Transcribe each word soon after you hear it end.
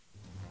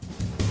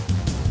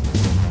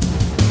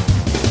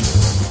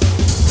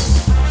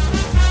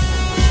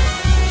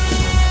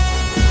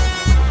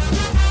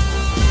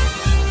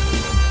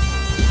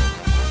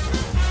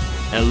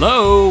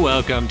Hello,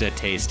 welcome to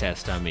Taste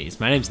Test Dummies.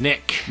 My name's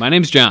Nick. My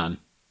name's John.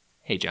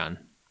 Hey, John.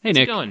 Hey, How's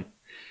Nick. it going?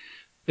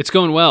 It's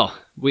going well.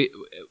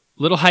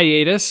 Little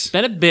hiatus.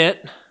 Been a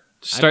bit.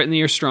 Starting the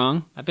year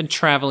strong. I've been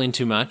traveling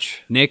too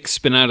much. Nick's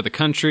been out of the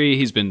country.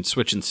 He's been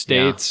switching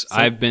states. Yeah,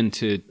 I've been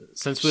to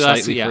since we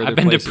last. Yeah, I've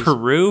been places. to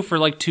Peru for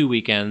like 2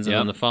 weekends, and Yep.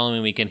 then the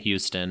following weekend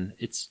Houston.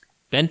 It's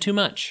been too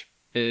much.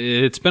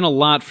 It's been a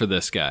lot for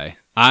this guy.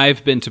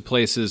 I've been to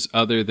places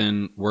other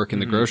than work in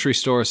the grocery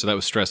store, so that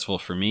was stressful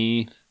for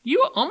me.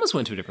 You almost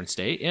went to a different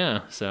state,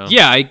 yeah. So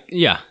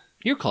Yeah.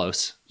 you're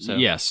close. So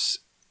Yes.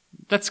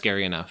 that's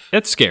scary enough.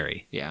 That's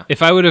scary. Yeah,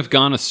 If I would have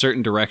gone a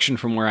certain direction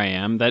from where I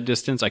am that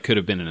distance, I could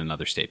have been in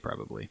another state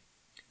probably.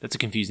 that's a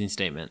confusing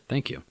statement.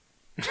 Thank you.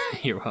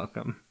 You're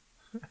welcome.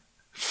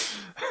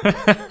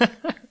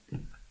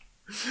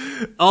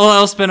 All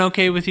else been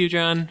okay with you,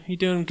 John? You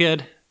doing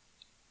good?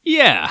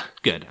 Yeah.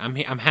 Good. I'm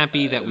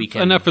happy that we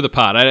can. Enough for the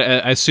pod.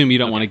 I assume you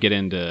don't want to get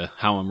into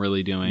how I'm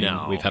really doing.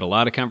 No. We've had a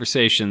lot of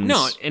conversations.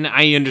 No, and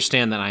I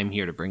understand that I'm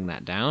here to bring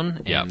that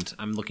down, Yep. and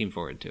I'm looking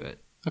forward to it.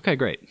 Okay,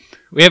 great.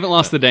 We haven't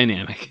lost the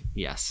dynamic.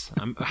 Yes,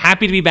 I'm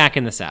happy to be back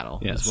in the saddle.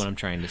 Yes. Is what I'm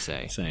trying to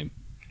say. Same.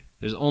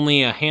 There's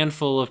only a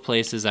handful of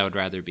places I would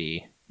rather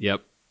be,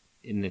 Yep.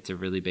 and it's a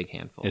really big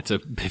handful.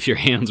 If your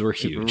hands were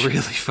huge. really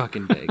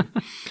fucking big.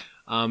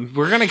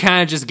 We're gonna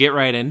kind of just get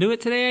right into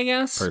it today, I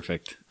guess.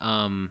 Perfect.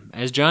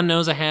 As John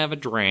knows, I have a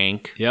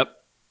drink. Yep.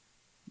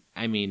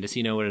 I mean, does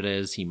he know what it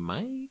is? He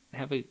might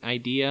have an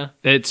idea.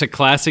 It's a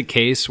classic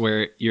case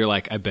where you're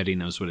like, I bet he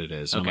knows what it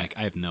is. And Okay. I'm like,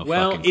 I have no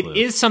Well, fucking clue. it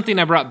is something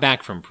I brought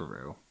back from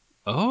Peru,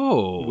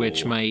 Oh.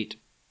 which might.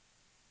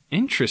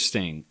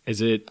 Interesting.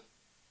 Is it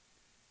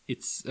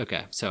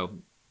Okay, so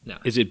no.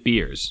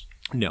 beers?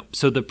 No.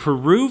 So the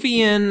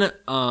Peruvian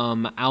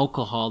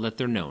alcohol that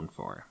they're known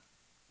for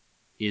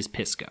is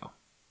Pisco.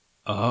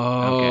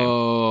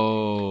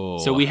 Oh.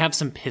 So we have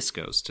some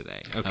Piscos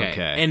today. Okay.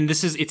 Okay. And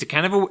it's a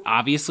kind of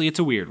obviously it's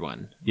a weird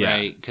one, Yeah.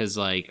 right? Because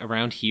like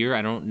around here,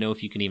 I don't know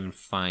if you can even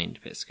find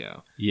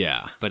Pisco,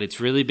 Yeah. but it's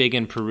really big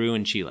in Peru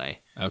and Chile.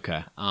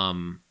 Okay.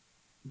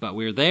 But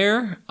we're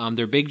there.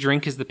 Their big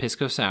drink is the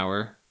Pisco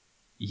Sour.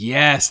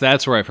 Yes,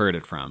 that's where I've heard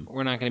it from.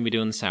 We're not going to be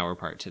doing the sour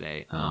part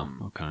today.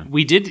 Okay.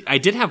 I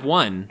did have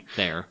one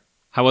there.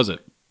 How was it?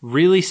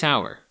 Really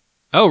sour.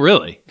 Oh,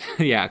 really?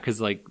 Yeah, because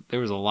like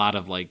there was a lot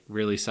of like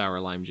really sour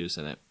lime juice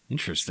in it.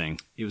 Interesting.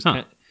 It was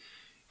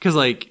because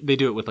like they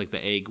do it with like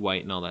the egg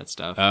white and all that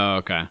stuff, Oh,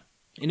 okay.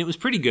 and it was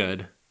pretty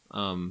good.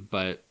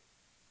 But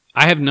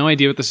I have no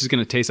idea what this is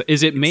going to taste like.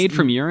 Is it made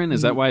from urine?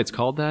 Is that why it's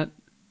called that?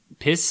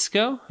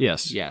 Pisco?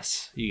 Yes.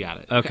 Yes, you got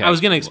it. Okay. I was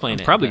going to explain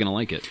it. I'm probably but- going to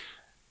like it.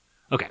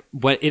 Okay,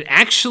 what it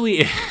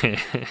actually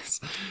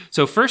is.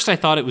 So first, I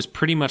thought it was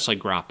pretty much like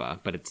grappa,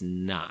 but it's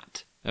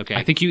not. Okay,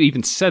 I think you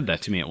even said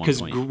that to me at one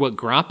because point. what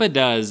grappa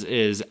does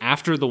is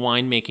after the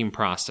winemaking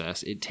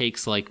process, it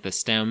takes like the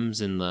stems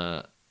and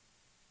the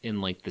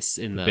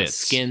Bits.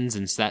 skins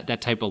and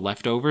that type of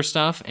leftover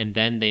stuff, and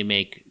then they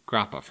make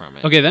grappa from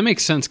it. Okay, that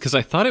makes sense because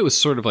I thought it was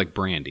sort of like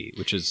brandy,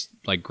 which is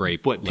like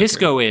grape. What liquor.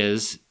 Pisco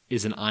is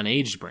an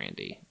unaged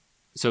brandy.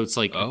 So it's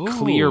like a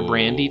clear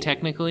brandy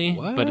technically,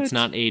 but it's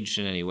What? not aged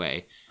in any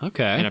way.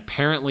 Okay. And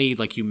apparently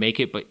like you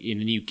make it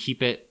and then you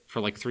keep it for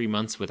like 3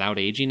 months without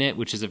aging it,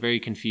 which is a very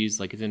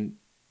confused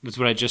was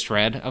what I just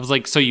read. I was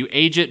like, so you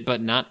age it but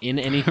not in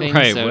anything,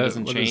 right. so What, it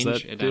doesn't what change?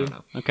 does that I do? don't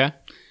know. Okay.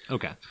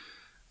 Okay.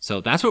 So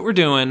that's what we're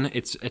doing.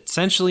 It's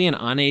essentially an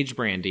unaged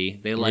brandy.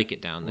 They like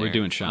it down there. We're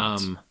doing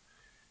shots.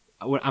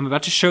 I'm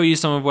about to show you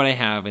some of what I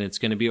have, and it's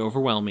going to be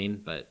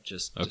overwhelming, but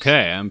just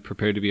Okay, I'm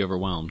prepared to be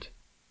overwhelmed.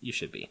 you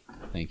should be.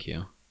 Thank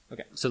you.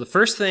 Okay. So the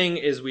first thing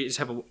is we just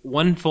have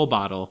one full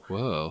bottle.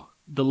 Whoa.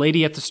 The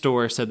lady at the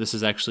store said this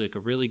is actually like a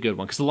really good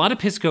one because a lot of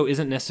Pisco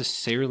isn't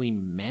necessarily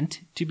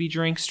meant to be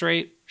drank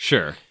straight,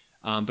 Sure.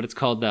 but it's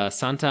called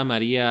Santa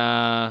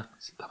Maria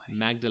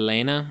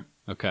Magdalena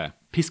Okay.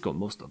 Pisco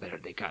Mosto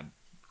Verde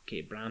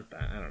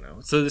Quebranta. I don't know.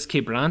 So this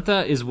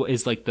Quebranta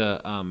is like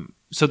the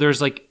so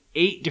there's like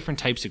 8 different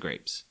types of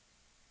grapes.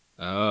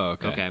 Oh,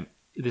 okay. Okay.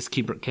 This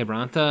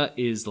Quebranta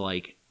is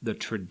like the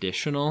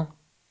traditional.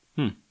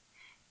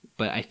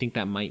 But I think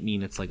that might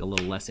mean it's like a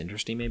little less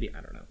interesting, maybe. I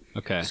don't know.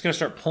 Okay. I'm just going to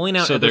start pulling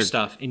out So other they're-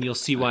 stuff, and you'll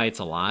see why it's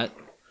a lot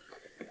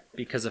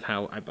because of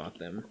how I bought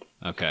them.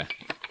 Okay.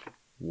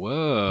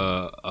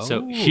 Whoa.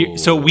 Oh.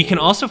 So we can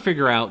also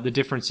figure out the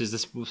differences.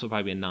 This will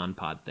probably be a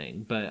non-pod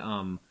thing, but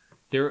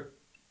there.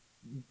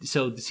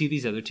 So see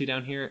these other two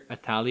down here,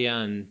 Italia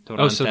and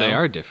Toronto. Oh, so they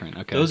are different.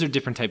 Okay. Those are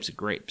different types of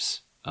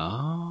grapes.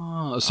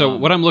 Oh. So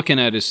what I'm looking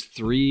at is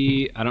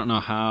 3. I don't know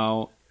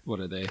how. What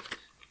are they?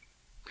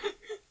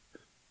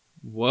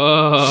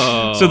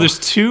 Whoa. So there's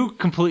 2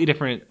 completely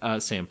different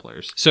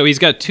samplers. So he's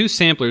got 2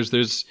 samplers.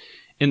 There's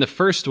in the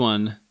first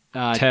one,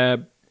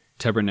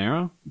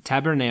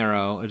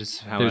 Tabernero is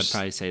how There's I'd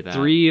probably say that.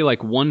 3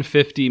 like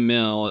 150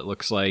 mil, it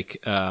looks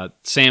like,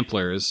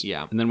 samplers.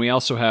 Yeah. And then we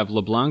also have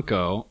Le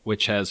Blanco,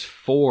 which has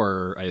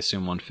 4, I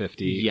assume,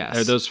 150. Yes.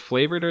 Are those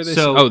flavored or are they?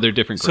 So, they're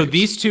different grapes. So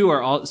these two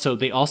are all. So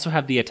they also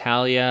have the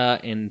Italia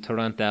and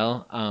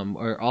Torrentel,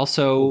 are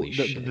also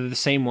the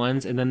same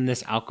ones. And then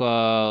this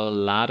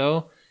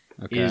Alcolado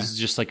is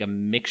just like a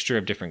mixture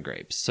of different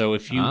grapes. So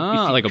if you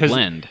like a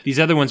blend. These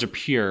other ones are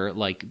pure,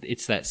 like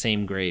it's that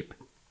same grape.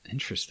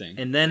 Interesting.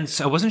 And then,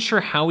 so I wasn't sure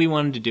how we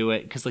wanted to do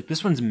it because, like,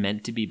 this one's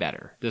meant to be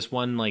better. This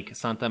one, like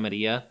Santa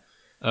Maria.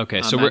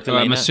 Okay, so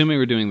I'm assuming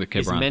we're doing the Quebrantas.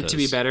 It's meant to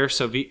be better.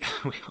 So we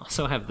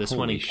also have this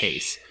one in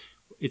case.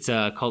 It's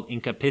called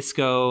Inca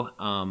Pisco.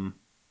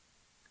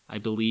 I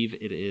believe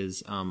it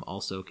is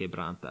also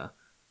Quebranta.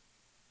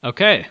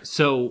 Okay,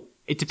 so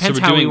it depends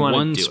how we want to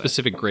do it. One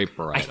specific grape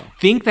varietal. I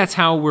think that's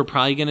how we're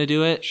probably going to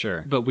do it.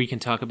 Sure, but we can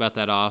talk about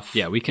that off.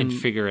 Yeah, we can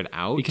figure it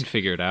out. We can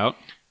figure it out.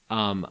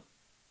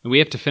 We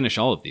have to finish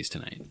all of these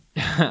tonight.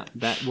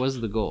 That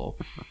was the goal.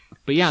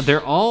 But yeah,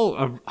 they're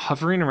all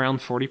hovering around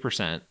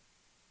 40%.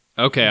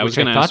 Okay, I was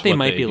going to ask thought they what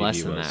might the be ABV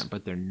less than was. that,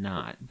 but they're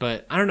not.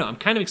 But I don't know. I'm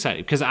kind of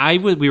excited because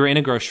we were in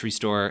a grocery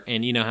store,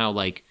 and you know how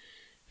like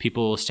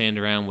people will stand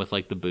around with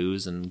like the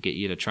booze and get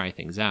you to try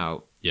things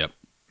out. Yep.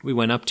 We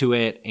went up to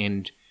it,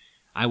 and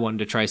I wanted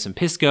to try some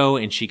Pisco,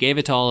 and she gave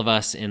it to all of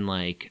us in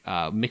like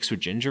mixed with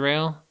ginger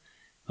ale.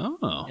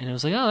 Oh. And I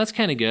was like, oh, that's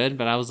kind of good.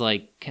 But I was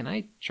like, can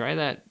I try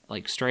that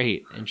like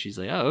straight? And she's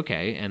like, oh,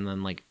 okay. And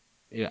then like,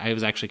 I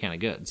was actually kind of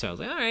good. So I was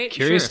like, all right,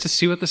 curious to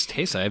see what this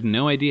tastes. I have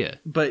no idea.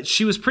 But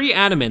she was pretty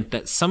adamant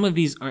that some of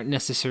these aren't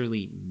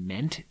necessarily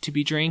meant to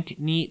be drank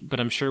neat, but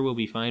I'm sure we'll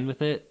be fine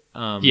with it.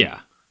 Yeah.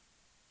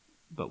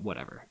 But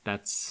whatever.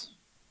 That's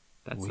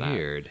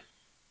weird. That.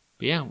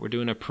 But yeah, we're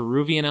doing a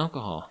Peruvian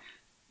alcohol.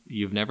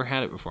 You've never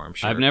had it before, I'm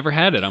sure. I've never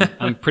had it.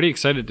 I'm pretty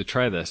excited to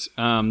try this.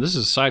 This is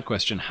a side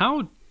question.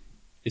 How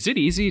is it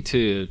easy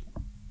to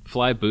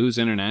fly booze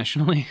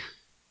internationally?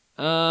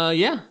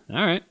 Yeah.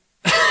 All right.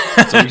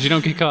 As long as you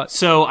don't get caught.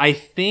 So I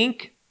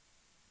think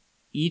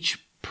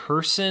each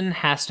person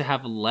has to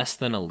have less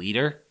than a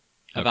liter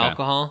of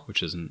alcohol.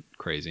 Which isn't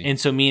crazy. And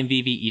so me and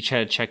Vivi each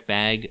had a check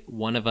bag.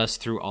 One of us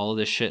threw all of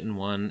this shit in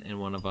one, and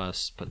one of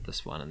us put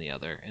this one in the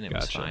other, and it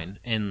was fine.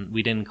 And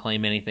we didn't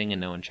claim anything, and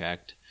no one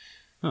checked.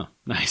 Oh,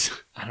 nice.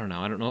 I don't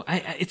know.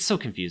 It's so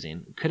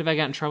confusing. Could have I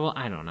got in trouble?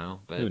 I don't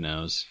know. But who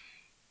knows?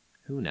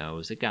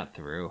 It got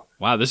through.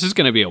 Wow, this is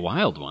going to be a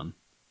wild one.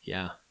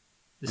 Yeah.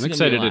 I'm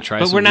excited to try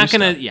some. But we're not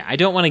going to, I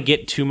don't want to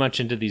get too much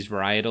into these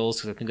varietals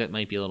because I think that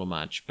might be a little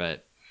much,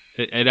 but.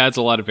 It adds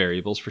a lot of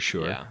variables for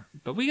sure. Yeah.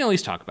 But we can at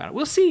least talk about it.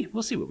 We'll see.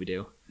 We'll see what we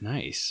do.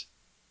 Nice.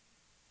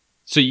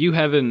 So you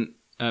haven't,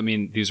 I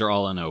mean, these are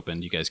all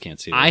unopened. You guys can't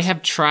see this. I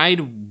have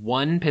tried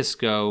one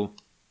Pisco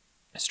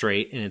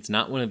straight, and it's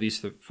not one of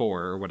these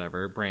 4 or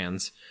whatever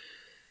brands.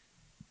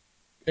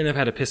 And I've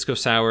had a Pisco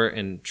sour,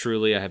 and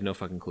truly, I have no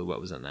fucking clue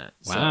what was in that.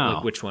 Wow. So,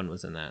 like, which one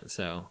was in that?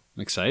 So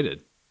I'm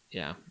excited.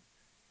 Yeah.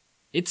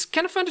 It's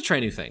kind of fun to try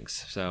new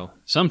things. So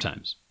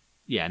sometimes.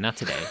 Yeah, not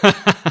today.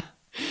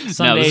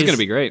 No, this is going to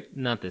be great.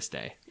 Not this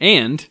day.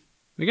 And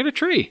we got a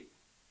tree.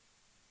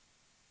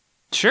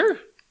 Sure.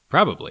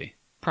 Probably.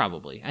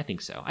 I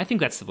think so. I think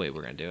that's the way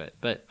we're going to do it.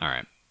 But all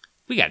right.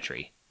 We got a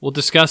tree. We'll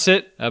discuss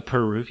it. A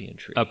Peruvian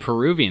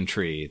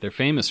tree. They're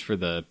famous for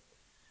the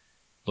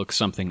look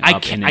something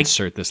up and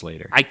insert this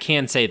later. I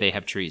can say they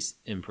have trees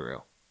in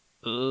Peru.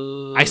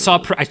 I saw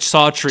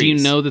trees. Do you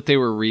know that they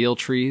were real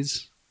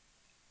trees?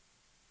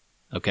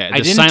 Okay.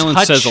 The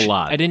silence says a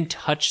lot. I didn't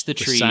touch the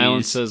trees. The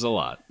silence says a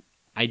lot.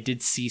 I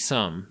did see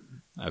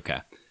some. Okay.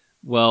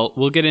 Well,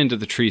 we'll get into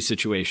the tree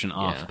situation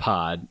off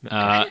pod.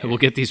 We'll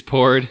get these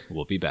poured.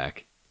 We'll be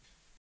back.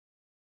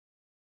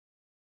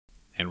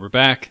 And we're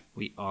back.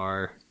 We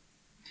are.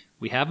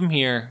 We have them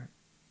here.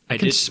 I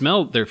can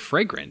smell they're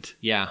fragrant.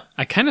 Yeah.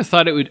 I kind of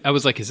thought it would. I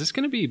was like, is this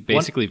going to be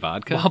basically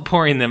vodka? While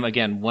pouring them,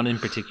 again, one in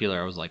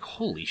particular, I was like,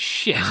 holy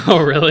shit. Oh,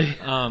 really?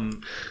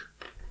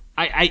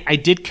 I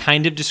did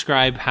kind of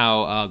describe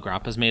how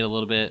grappa's made a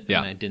little bit. Yeah.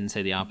 And I didn't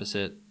say the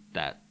opposite,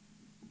 that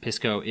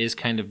Pisco is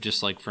kind of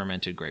just like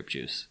fermented grape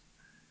juice.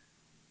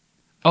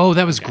 Oh,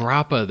 that was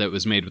grappa that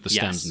was made with the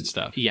stems and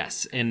stuff.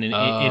 Yes. And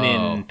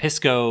in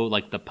Pisco,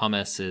 like the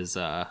pumice is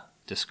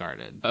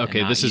discarded.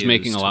 Okay, this is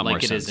making a lot more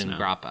sense like it is in now.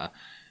 grappa.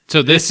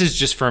 So this is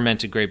just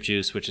fermented grape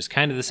juice, which is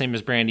kind of the same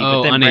as brandy,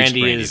 but then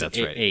brandy is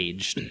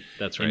aged.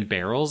 That's right. In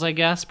barrels, I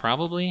guess,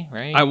 probably,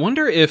 right? I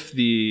wonder if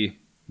the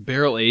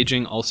barrel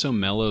aging also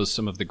mellows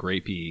some of the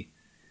grapey,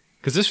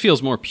 because this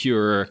feels more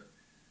pure.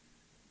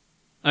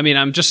 I mean,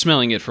 I'm just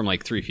smelling it from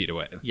like 3 feet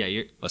away. Yeah,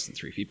 you're less than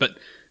 3 feet, but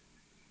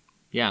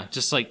yeah,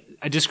 just like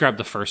I just grabbed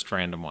the first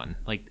random one.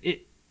 Like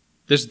it,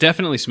 there's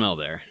definitely smell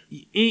there.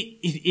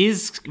 It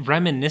is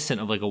reminiscent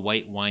of like a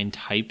white wine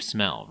type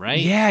smell, right?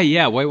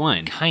 Yeah, white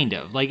wine. Kind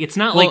of. Like it's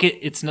not like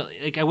it's not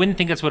like I wouldn't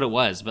think that's what it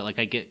was, but like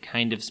I get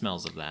kind of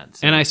smells of that.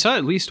 So. And I saw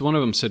at least one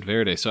of them said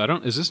Verde, so I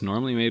don't. Is this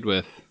normally made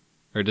with,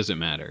 or does it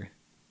matter?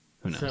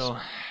 Who knows? So,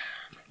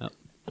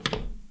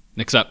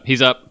 Nick's up.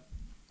 He's up.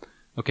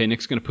 Okay,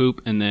 Nick's gonna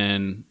poop, and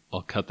then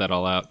I'll cut that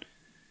all out.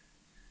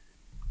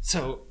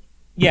 So,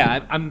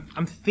 yeah,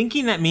 I'm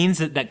thinking that means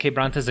that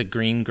Quebranta is a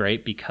green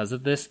grape because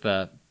of this,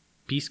 the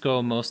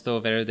Pisco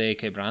Mosto Verde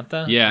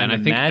Quebranta. Yeah, I'm and I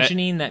think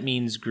imagining that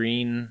means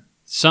green.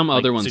 Some like,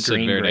 other ones it's a said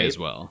green Verde grape. as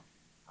well.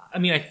 I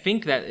mean, I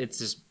think that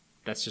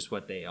that's just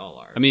what they all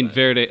are. I mean,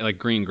 Verde, like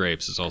green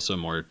grapes, is also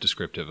more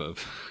descriptive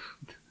of.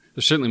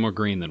 There's certainly more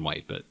green than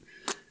white, but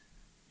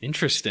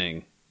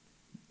interesting.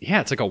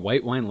 Yeah, it's like a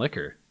white wine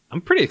liquor.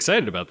 I'm pretty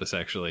excited about this,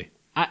 actually.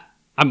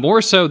 I'm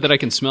more so that I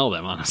can smell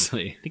them,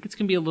 honestly. I think it's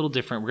going to be a little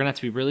different. We're going to have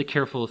to be really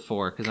careful with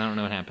 4 because I don't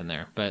know what happened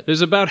there. But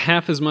there's about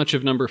half as much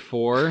of number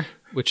 4,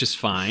 which is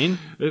fine.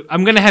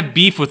 I'm going to have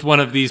beef with one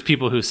of these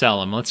people who sell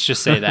them. Let's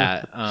just say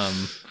that.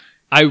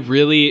 I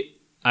really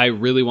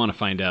want to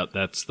find out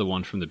that's the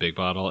one from the big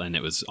bottle and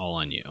it was all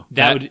on you.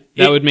 That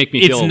would make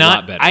me feel a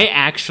lot better.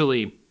 I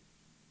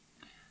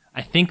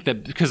think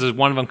that because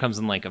one of them comes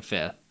in like a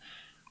 5th.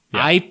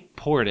 Yeah. I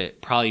poured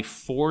it probably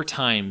 4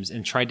 times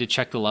and tried to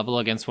check the level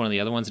against one of the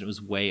other ones, and it was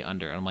way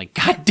under. And I'm like,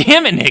 God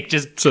damn it, Nick!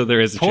 Just so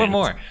there is a pour chance.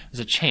 More. There's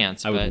a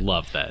chance. I would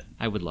love that.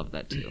 I would love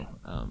that too.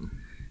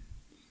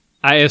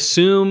 I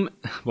assume.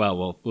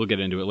 Well, we'll get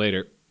into it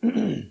later.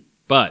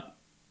 But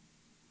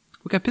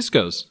we got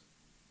Piscos.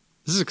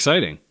 This is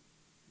exciting.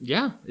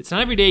 Yeah, it's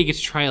not every day you get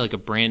to try like a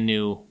brand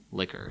new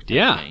liquor.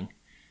 Yeah, thing.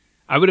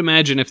 I would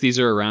imagine if these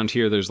are around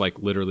here, there's like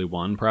literally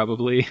one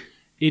probably.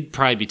 It'd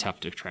probably be tough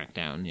to track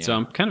down. Yeah. So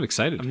I'm kind of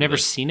excited. I've never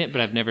seen it, but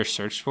I've never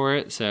searched for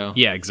it. So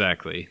yeah,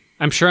 exactly.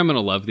 I'm sure I'm going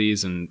to love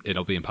these, and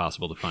it'll be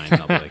impossible to find.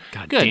 I'll be like,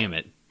 God damn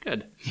it!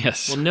 Good.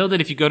 Yes. Well, know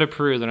that if you go to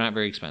Peru, they're not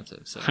very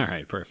expensive. So all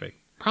right, perfect.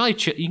 Probably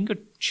you can go.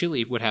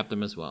 Chile would have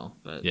them as well,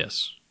 but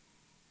yes.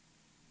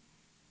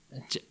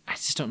 I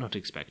just don't know what to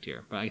expect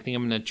here. But I think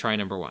I'm going to try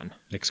number 1.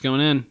 Nick's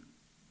going in.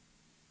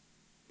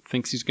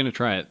 Thinks he's going to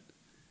try it.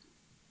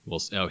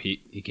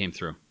 He came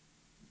through.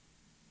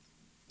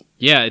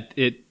 Yeah,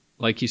 it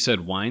like you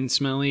said, wine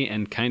smelly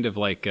and kind of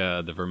like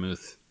the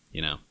vermouth,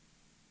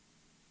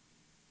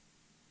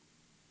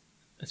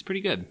 It's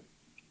pretty good.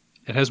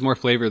 It has more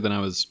flavor than I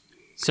was.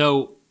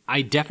 So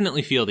I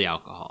definitely feel the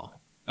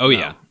alcohol. Oh,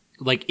 yeah.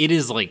 Like it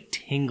is like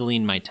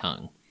tingling my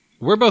tongue.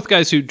 We're both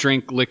guys who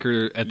drink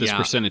liquor at this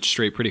percentage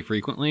straight pretty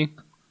frequently.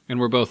 And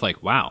we're both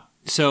like, wow.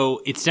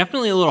 So it's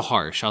definitely a little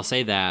harsh. I'll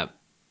say that.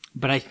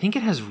 But I think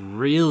it has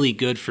really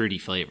good fruity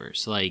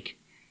flavors. Like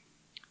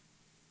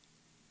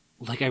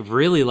I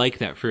really like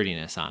that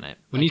fruitiness on it.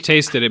 When you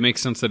taste it, it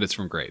makes sense that it's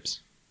from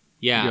grapes.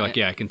 Yeah. You're like,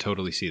 yeah, I can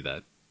totally see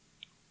that.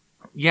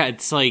 Yeah,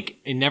 it's like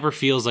it never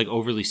feels like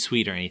overly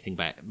sweet or anything,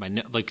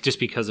 like just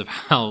because of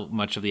how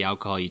much of the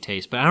alcohol you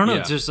taste. But I don't know,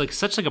 it's just like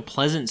such like a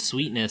pleasant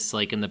sweetness,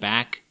 like in the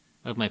back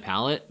of my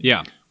palate.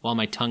 Yeah, while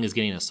my tongue is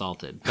getting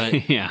assaulted.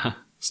 But yeah,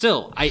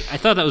 still, I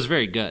thought that was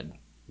very good.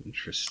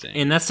 Interesting.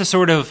 And that's the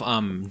sort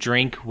of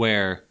drink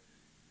where,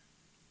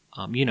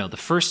 the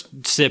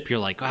first sip you're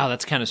like, wow,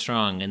 that's kind of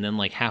strong, and then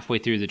like halfway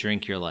through the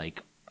drink you're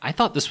like, I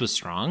thought this was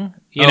strong.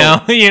 You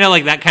know,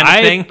 like that kind of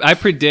thing. I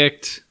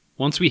predict.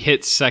 Once we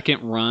hit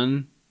second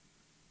run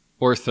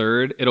or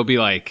third, it'll be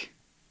like,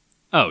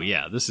 oh,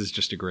 yeah, this is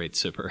just a great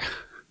sipper.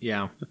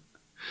 Yeah.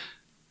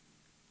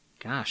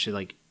 Gosh,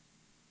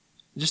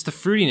 just the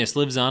fruitiness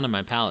lives on in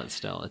my palate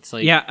still. It's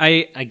like, yeah,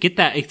 I get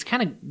that. It's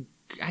kind of,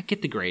 I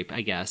get the grape,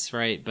 I guess,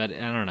 right? But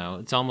I don't know.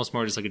 It's almost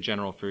more just like a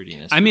general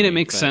fruitiness. I mean, it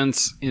makes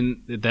sense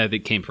in that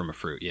it came from a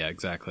fruit. Yeah,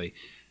 exactly.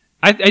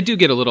 I do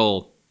get a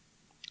little,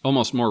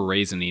 almost more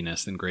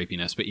raisininess than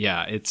grapiness. But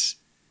yeah, it's,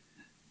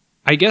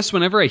 I guess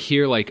whenever I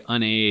hear like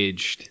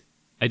unaged,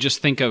 I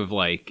just think of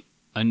like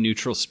a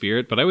neutral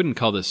spirit, but I wouldn't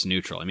call this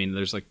neutral. I mean,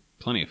 there's like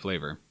plenty of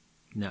flavor.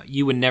 No,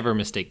 you would never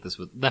mistake this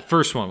with that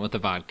first one with the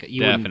vodka.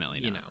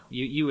 Definitely not.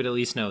 You would at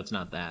least know it's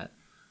not that.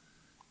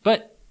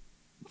 But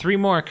 3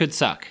 more could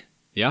suck.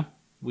 Yeah.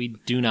 We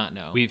do not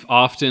know. We've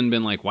often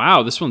been like,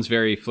 wow, this one's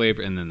very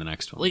flavor, and then the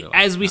next one. Like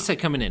as we said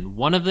coming in,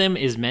 one of them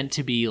is meant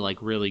to be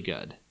like really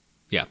good.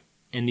 Yeah.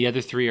 And the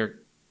other 3 are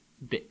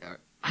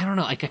I don't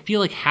know. Like I feel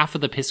like half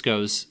of the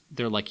Piscos,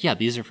 they're like, yeah,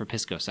 these are for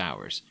Pisco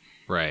sours,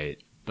 right?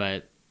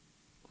 But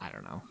I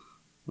don't know.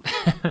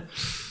 I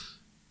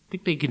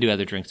think they can do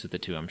other drinks with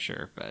it too. I'm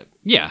sure, but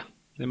yeah,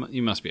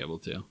 you must be able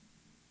to.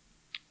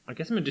 I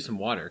guess I'm gonna do some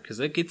water because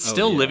it's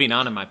still living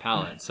on in my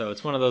palate. So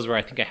it's one of those where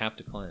I think I have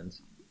to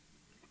cleanse.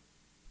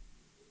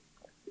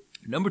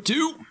 Number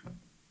 2,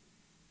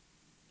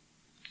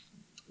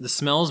 the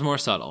smell is more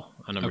subtle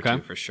on number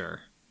 2 for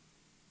sure.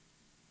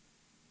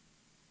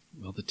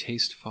 Well, the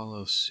taste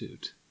follows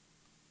suit.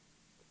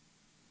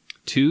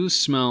 2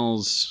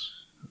 smells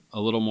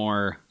a little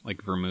more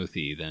like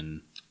vermouthy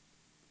than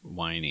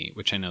winey,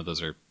 which I know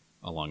those are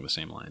along the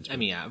same lines. I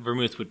mean, yeah,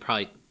 vermouth would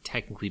probably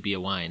technically be a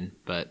wine,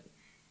 but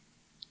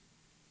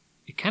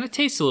it kind of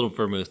tastes a little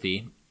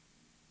vermouthy,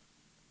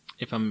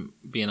 if I'm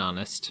being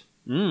honest.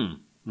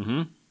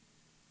 Mm-hmm.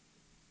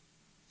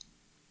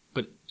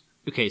 But,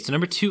 okay, so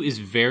number 2 is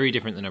very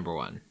different than number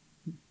 1.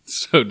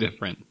 So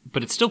different,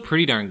 but it's still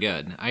pretty darn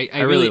good.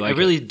 I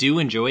really do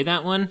enjoy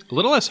that one. A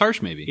little less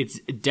harsh, maybe. It's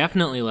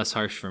definitely less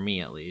harsh for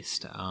me, at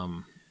least.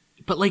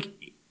 But like,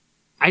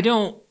 I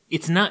don't.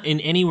 It's not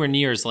in anywhere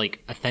near as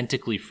like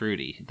authentically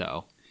fruity,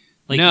 though.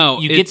 Like, no,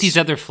 you get these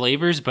other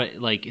flavors, but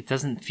like it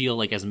doesn't feel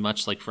like as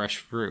much like fresh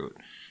fruit.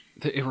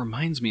 It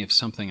reminds me of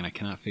something, and I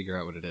cannot figure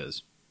out what it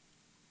is.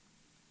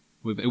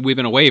 We've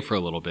been away for a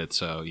little bit,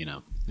 so, you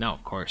know. No,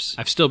 of course.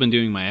 I've still been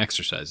doing my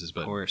exercises,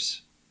 but... Of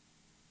course.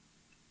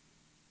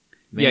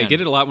 Man. Yeah, I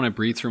get it a lot when I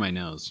breathe through my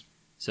nose.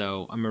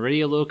 So I'm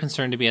already a little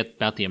concerned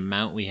about the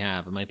amount we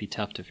have. It might be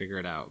tough to figure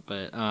it out,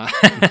 but...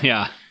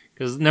 yeah.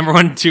 Because number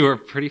 1 and 2 are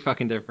pretty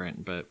fucking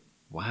different, but...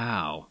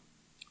 Wow.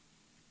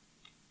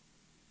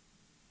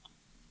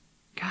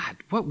 God,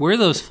 what were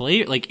those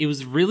flavors? Like, it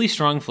was really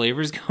strong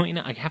flavors going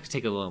on. I have to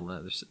take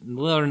another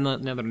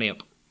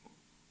nip.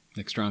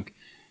 Nick's drunk.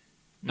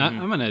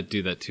 I'm going to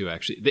do that too,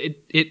 actually.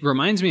 It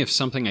reminds me of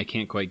something I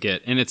can't quite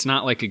get, and it's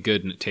not like a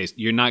good taste.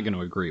 You're not going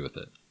to agree with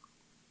it.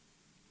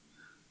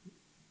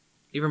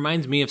 It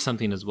reminds me of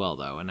something as well,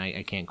 though, and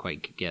I can't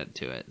quite get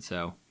to it.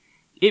 So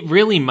it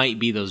really might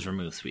be those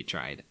vermouths we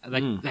tried.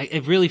 Like,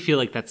 I really feel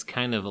like that's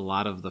kind of a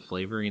lot of the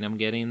flavoring I'm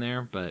getting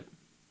there, but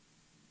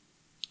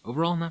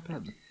overall, not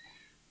bad.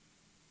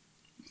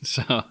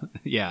 So,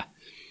 yeah.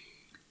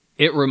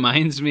 It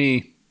reminds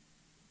me...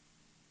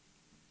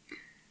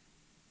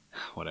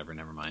 Whatever,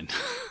 never mind.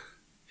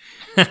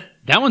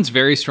 That one's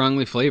very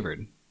strongly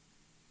flavored.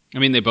 I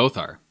mean, they both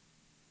are.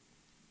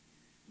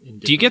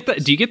 Do you get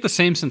the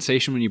same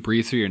sensation when you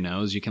breathe through your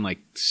nose? You can like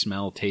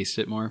taste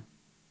it more?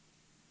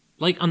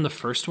 Like on the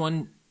first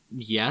one,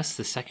 yes.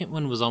 The second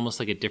one was almost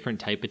like a different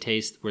type of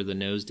taste where the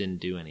nose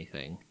didn't do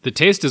anything. The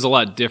taste is a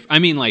lot different. I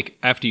mean, like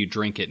after you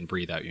drink it and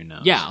breathe out your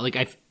nose. Yeah,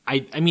 like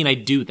I mean, I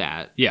do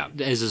that. Yeah.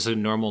 As just a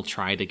normal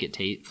try to get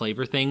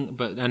flavor thing.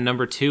 But on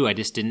number 2, I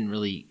just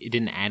it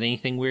didn't add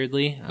anything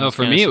weirdly.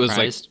 For me, it was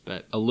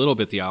like a little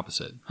bit the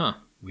opposite. Huh.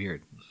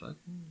 Weird.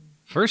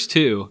 First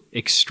 2,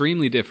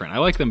 extremely different. I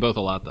like them both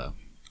a lot, though.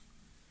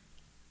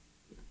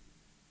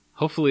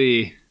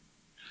 Hopefully,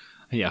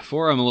 yeah,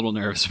 4 I'm a little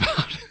nervous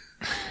about.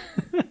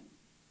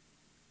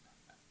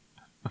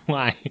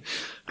 Why?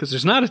 Because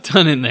there's not a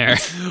ton in there.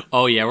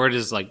 Oh, yeah, we're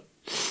just like...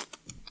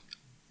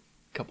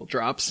 Couple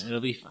drops. It'll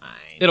be fine.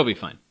 It'll be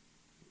fine.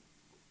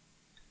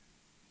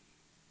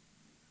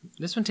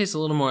 This one tastes a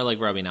little more like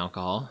rubbing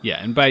alcohol.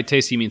 Yeah, and by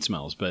taste you mean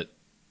smells, but...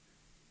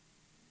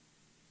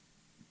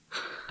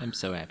 I'm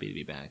so happy to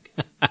be back.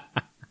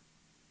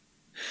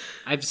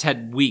 I've just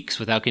had weeks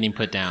without getting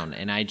put down,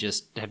 and I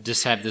have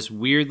had this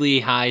weirdly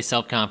high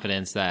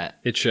self-confidence that...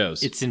 It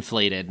shows. It's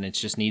inflated, and it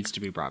just needs to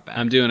be brought back.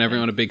 I'm doing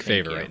everyone a big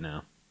favor right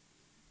now.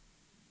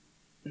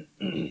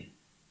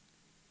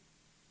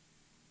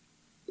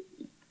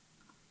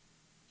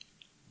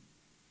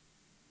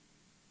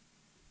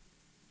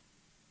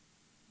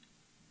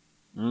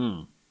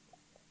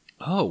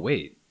 Oh,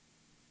 wait.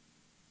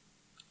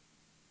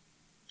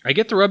 I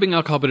get the rubbing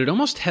alcohol, but it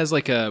almost has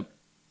like a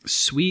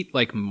sweet,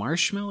 like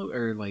marshmallow,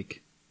 or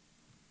like...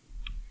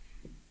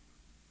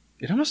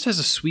 It almost has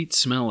a sweet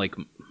smell, like...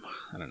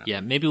 I don't know.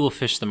 Yeah, maybe we'll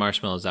fish the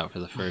marshmallows out for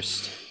the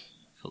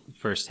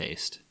first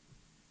taste.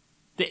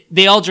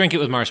 They all drink it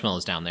with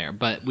marshmallows down there,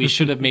 but we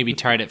should have maybe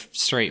tried it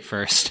straight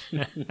first.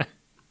 The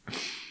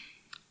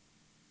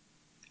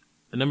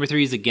number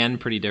 3 is again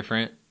pretty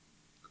different.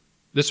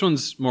 This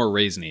one's more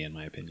raisiny, in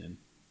my opinion.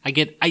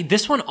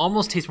 This one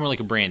almost tastes more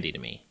like a brandy to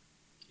me.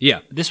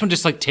 Yeah. This one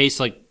just like tastes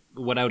like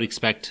what I would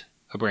expect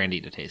a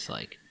brandy to taste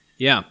like.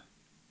 Yeah.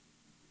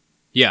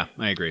 Yeah,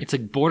 I agree. It's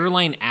like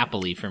borderline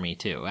apple-y for me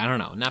too. I don't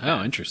know. Not bad.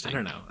 Oh, interesting. I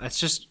don't know. That's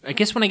just, I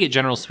guess when I get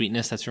general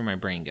sweetness, that's where my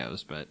brain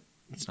goes, but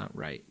it's not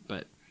right.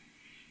 But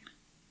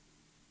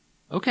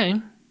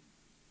okay.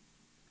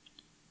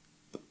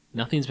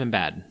 Nothing's been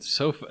bad.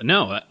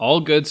 No, all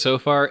good so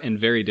far and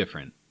very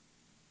different.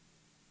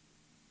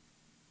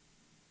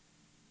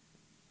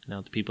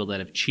 Now, the people that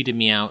have cheated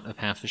me out of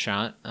half a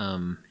shot.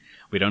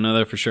 We don't know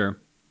that for sure.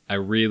 I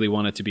really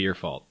want it to be your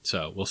fault,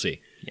 so we'll see.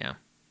 Yeah.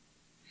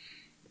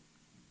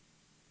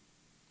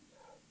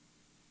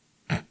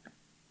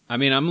 I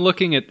mean, I'm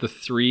looking at the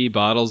 3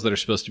 bottles that are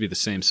supposed to be the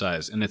same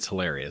size, and it's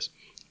hilarious.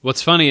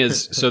 What's funny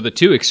is, so the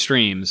 2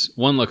 extremes,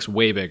 one looks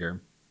way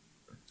bigger.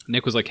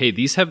 Nick was like, hey,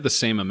 these have the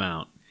same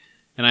amount.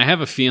 And I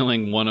have a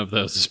feeling one of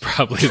those is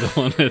probably the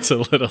one that's a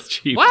little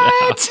cheap.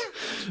 What?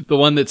 The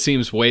one that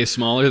seems way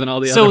smaller than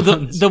all the other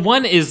ones. So the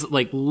one is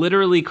like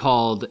literally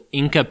called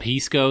Inca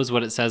Pisco is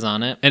what it says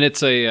on it. And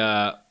it's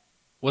a,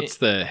 what's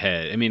the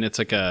head? I mean, it's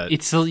like a...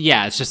 It's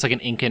just like an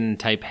Incan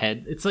type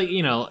head. It's like,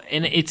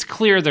 and it's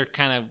clear they're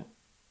kind of...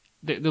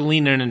 They're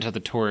leaning into the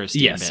tourist.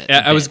 Yes,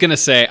 I was going to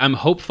say, I'm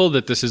hopeful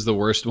that this is the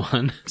worst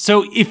one.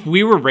 So if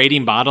we were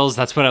rating bottles,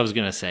 that's what I was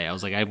going to say. I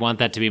was like, I want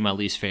that to be my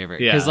least favorite.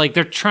 Because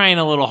they're trying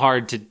a little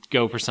hard to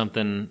go for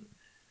something.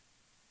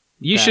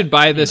 You should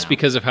buy this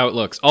because of how it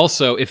looks.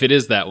 Also, if it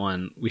is that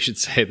one, we should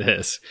say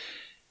this.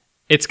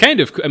 It's kind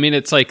of,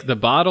 it's like the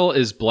bottle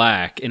is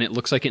black and it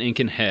looks like an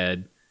Incan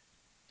head.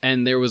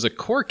 And there was a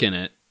cork in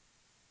it.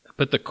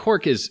 But the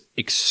cork is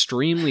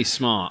extremely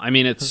small. I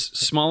mean, it's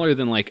smaller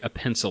than like a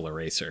pencil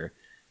eraser.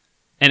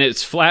 And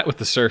it's flat with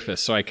the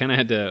surface, so I kind of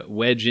had to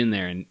wedge in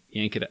there and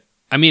yank it up.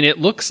 I mean, it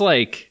looks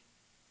like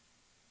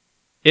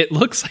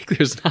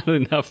there's not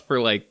enough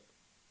for like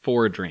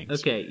 4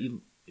 drinks. Okay,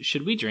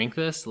 Should we drink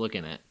this? Look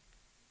in it.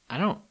 I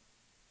don't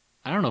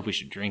know if we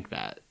should drink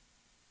that.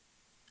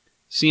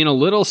 Seeing a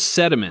little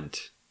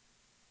sediment.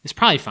 It's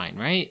probably fine,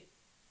 right?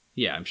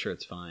 Yeah, I'm sure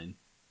it's fine.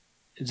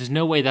 There's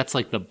no way that's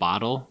like the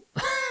bottle.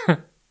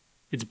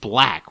 It's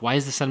black. Why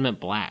is the sediment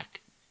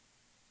black?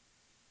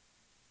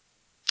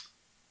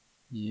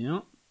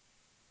 Yeah.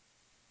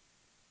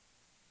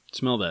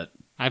 Smell that.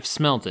 I've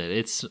smelled it.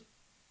 It's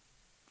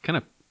kind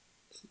of a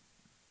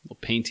little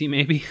painty,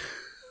 maybe.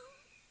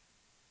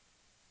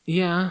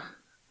 Yeah.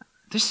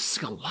 There's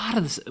just a lot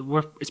of this.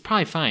 It's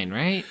probably fine,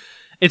 right?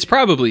 It's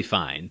probably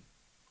fine.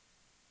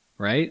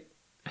 Right?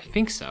 I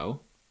think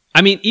so.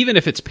 I mean, even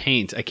if it's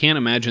paint, I can't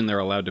imagine they're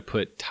allowed to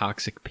put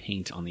toxic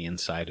paint on the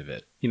inside of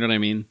it. You know what I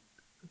mean?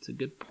 That's a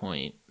good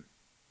point.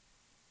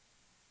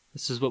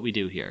 This is what we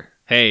do here.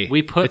 Hey,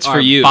 we put it's our for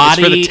you.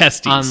 body it's for the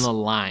testes. on the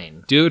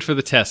line. Do it for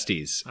the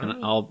testes, and right.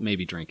 I'll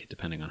maybe drink it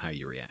depending on how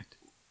you react.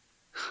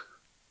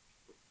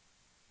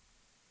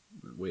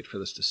 Wait for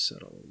this to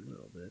settle a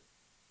little bit.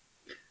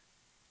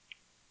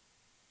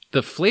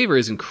 The flavor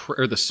is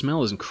or the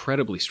smell is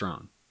incredibly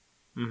strong.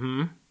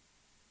 Mm-hmm.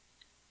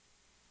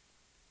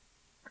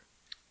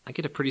 I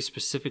get a pretty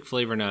specific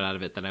flavor note out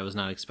of it that I was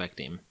not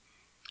expecting.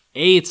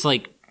 It's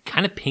like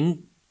kind of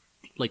pin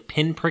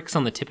pricks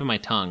on the tip of my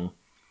tongue,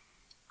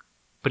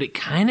 but it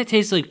kind of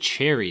tastes like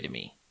cherry to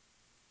me.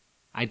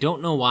 I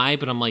don't know why,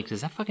 but I'm like,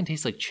 does that fucking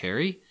taste like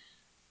cherry?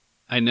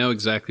 I know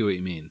exactly what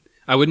you mean.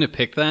 I wouldn't have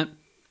picked that.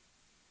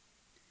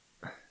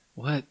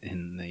 What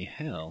in the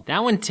hell?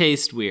 That one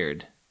tastes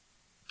weird.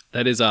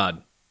 That is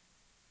odd.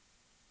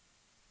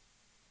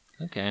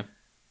 Okay.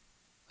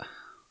 What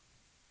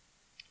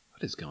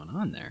is going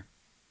on there?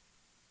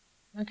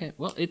 Okay,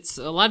 well, it's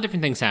a lot of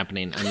different things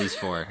happening on these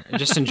four.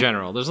 Just in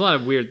general. There's a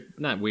lot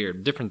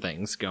of different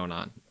things going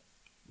on.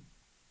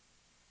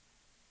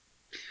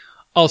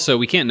 Also,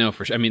 we can't know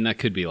for sure. I mean, that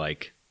could be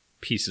like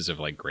pieces of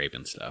like grape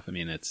and stuff. I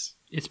mean, it's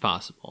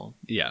possible.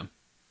 Yeah.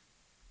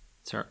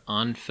 It's our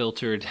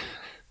unfiltered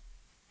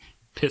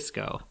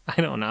Pisco.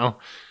 I don't know.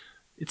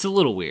 It's a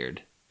little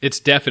weird. It's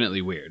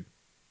definitely weird.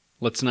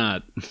 Let's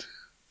not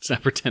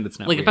pretend it's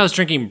not like weird. If I was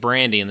drinking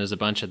brandy and there's a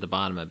bunch at the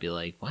bottom, I'd be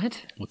like,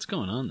 what? What's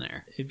going on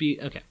there? It'd be,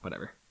 okay,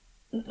 whatever.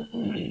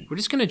 We're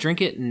just going to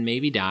drink it and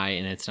maybe die,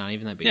 and it's not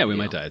even that big Yeah, of a we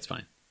deal. might die. It's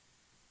fine.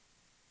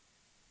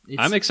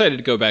 I'm excited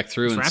to go back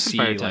through and see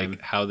time.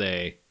 how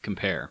they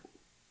compare.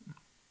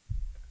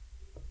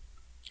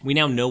 We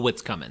now know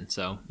what's coming,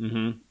 so.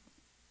 Mm-hmm.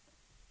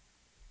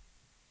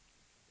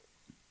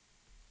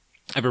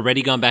 I've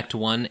already gone back to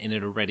one, and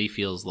it already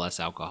feels less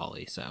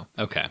alcohol-y, so.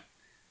 Okay.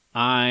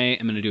 I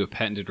am going to do a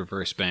patented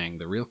reverse bang.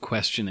 The real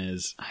question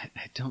is, I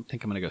don't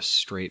think I'm going to go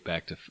straight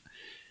back to...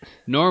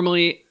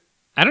 Normally,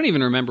 I don't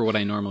even remember what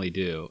I normally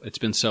do. It's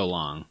been so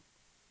long.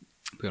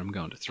 But I'm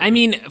going to 3. I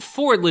mean,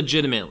 Ford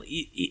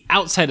legitimately,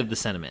 outside of the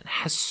sentiment,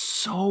 has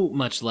so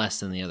much less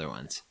than the other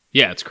ones.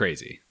 Yeah, it's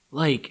crazy.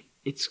 Like,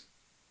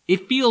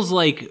 it feels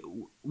like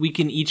we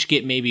can each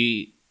get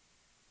maybe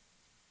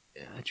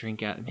a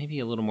drink out, maybe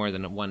a little more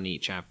than one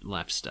each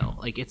left still.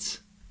 Like,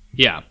 it's...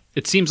 Yeah,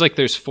 it seems like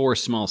there's 4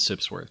 small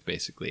sips worth,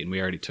 basically, and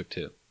we already took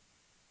 2.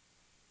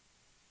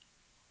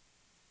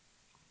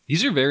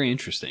 These are very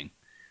interesting.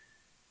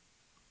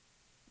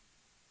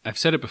 I've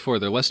said it before,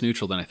 they're less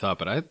neutral than I thought,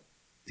 but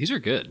these are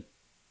good.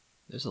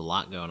 There's a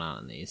lot going on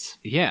in these.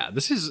 Yeah,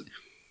 this is...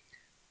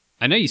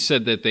 I know you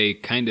said that they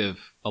kind of...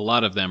 A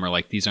lot of them are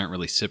like, these aren't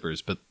really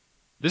sippers, but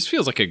this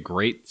feels like a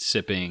great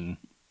sipping...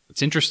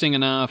 It's interesting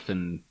enough,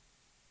 and...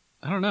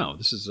 I don't know,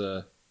 this is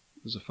a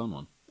fun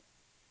one.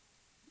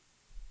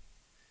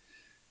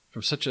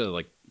 From such a,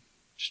 like,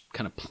 just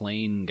kind of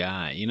plain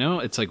guy, you know?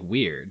 It's, like,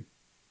 weird.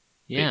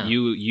 Yeah.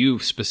 You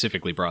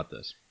specifically brought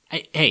this.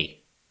 Hey,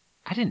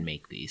 I didn't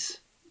make these.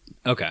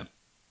 Okay.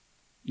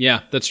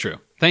 Yeah, that's true.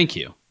 Thank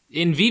you.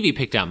 And Vivi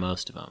picked out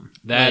most of them.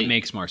 That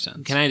makes more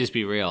sense. Can I just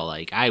be real?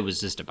 Like, I was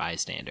just a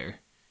bystander.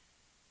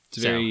 It's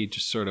very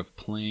just sort of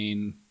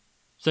plain.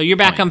 So you're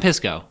back on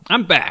Pisco.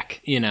 I'm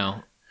back. You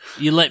know,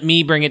 you let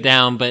me bring it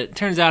down, but it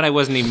turns out I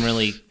wasn't even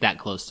really that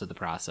close to the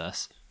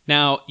process.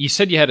 Now, you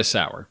said you had a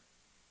sour.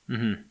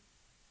 Mm-hmm.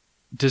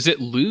 Does it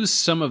lose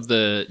some of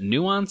the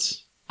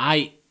nuance?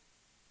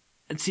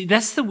 See,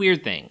 that's the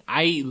weird thing.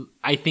 I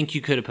think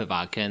you could have put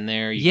vodka in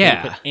there. You could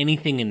have put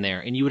anything in there,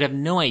 and you would have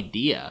no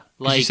idea.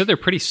 Like you said, they're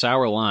pretty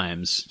sour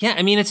limes. Yeah,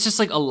 I mean, it's just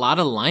like a lot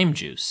of lime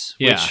juice.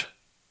 Yeah. Which,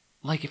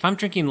 like, if I'm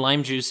drinking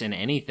lime juice in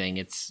anything,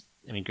 it's...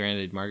 I mean,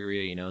 granted,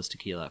 margarita, you know, is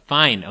tequila.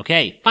 Fine,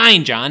 okay,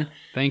 fine, John.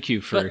 Thank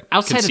you for But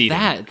outside conceding. of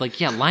that, like,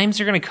 yeah,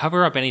 limes are going to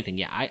cover up anything.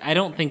 Yeah, I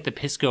don't think the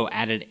Pisco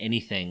added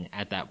anything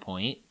at that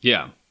point.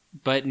 Yeah.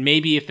 But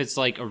maybe if it's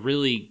like a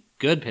really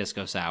good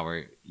Pisco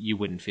sour, you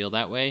wouldn't feel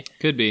that way.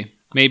 Could be.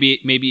 Maybe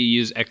you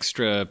use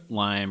extra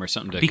lime or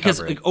something to because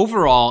cover it. Like,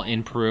 overall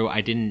in Peru,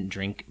 I didn't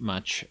drink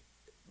much,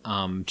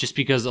 just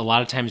because a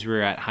lot of times we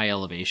were at high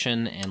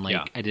elevation and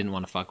like I didn't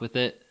want to fuck with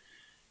it.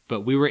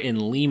 But we were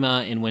in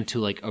Lima and went to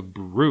like a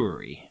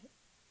brewery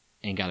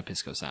and got a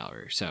Pisco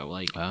sour. So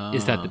like,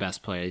 is that the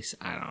best place?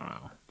 I don't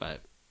know. But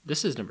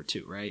this is number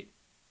 2, right?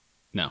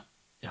 No.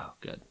 Oh,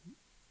 good.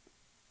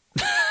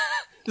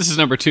 This is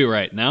number 2,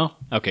 right? No?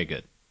 Okay,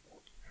 good.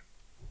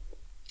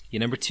 Yeah,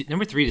 number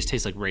 3 just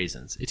tastes like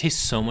raisins. It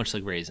tastes so much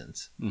like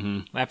raisins.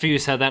 Mm-hmm. After you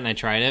said that and I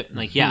tried it, I'm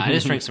like, yeah, I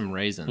just drank some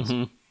raisins.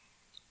 Mm-hmm.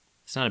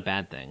 It's not a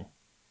bad thing.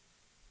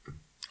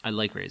 I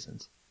like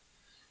raisins.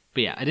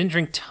 But yeah, I didn't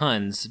drink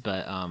tons,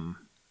 but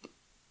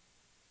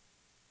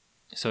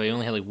so I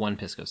only had like one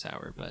Pisco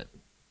sour, but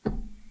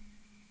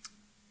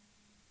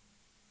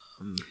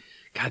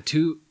God,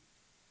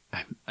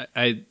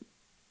 I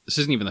this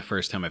isn't even the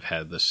first time I've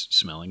had this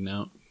smelling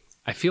note.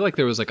 I feel like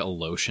there was like a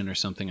lotion or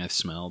something I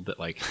smelled that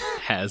like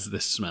has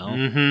this smell.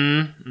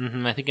 Mm-hmm.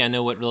 Mm-hmm. I think I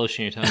know what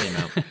lotion you're talking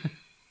about.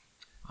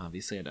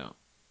 Obviously, I don't.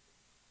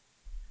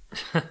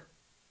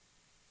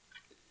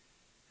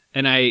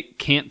 And I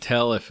can't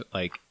tell if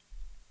like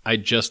I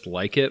just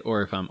like it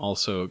or if I'm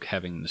also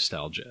having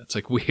nostalgia. It's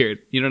like weird.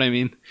 You know what I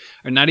mean?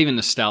 Or not even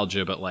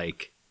nostalgia, but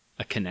like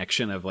a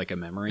connection of like a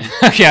memory.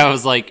 Yeah, I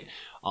was like,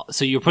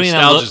 so you're putting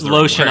that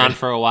lotion on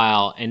for a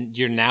while, and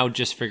you're now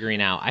just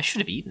figuring out, I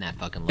should have eaten that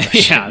fucking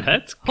lotion. Yeah,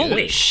 that's good.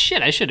 Holy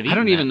shit, I should have eaten I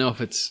don't that. even know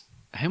if it's...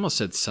 I almost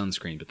said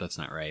sunscreen, but that's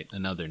not right.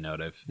 Another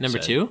note I've Number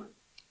said. 2?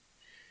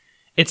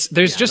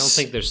 There's just... I don't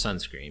think there's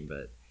sunscreen,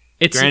 but...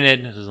 It's,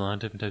 granted, there's a lot of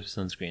different types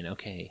of sunscreen.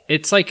 Okay.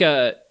 It's like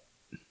a...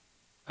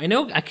 I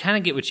know, I kind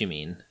of get what you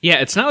mean. Yeah,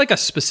 it's not like a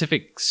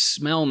specific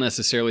smell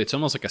necessarily. It's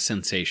almost like a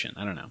sensation.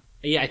 I don't know.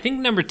 Yeah, I think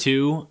number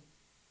 2,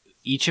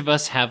 each of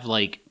us have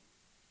like...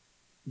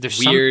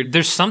 There's weird.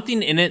 There's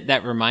something in it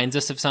that reminds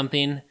us of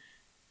something,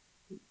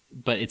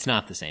 but it's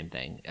not the same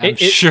thing. I'm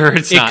sure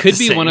it's not. It could the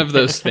be same. one of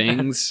those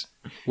things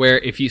where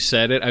if you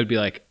said it, I'd be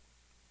like,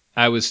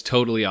 I was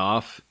totally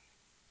off,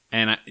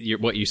 and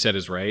what you said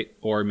is right,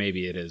 or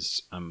maybe it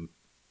is. I'm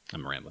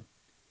rambling.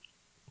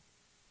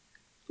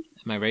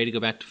 Am I ready to go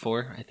back to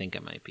 4? I think I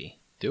might be.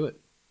 Do it.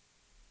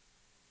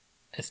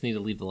 I just need to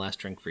leave the last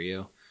drink for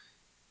you.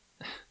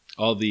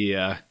 All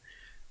the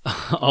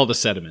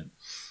sediment.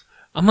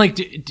 I'm like,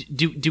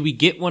 do we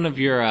get one of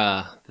your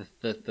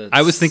the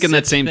I was thinking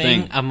that same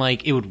thing. I'm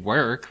like, it would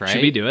work, right?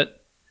 Should we do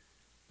it?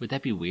 Would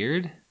that be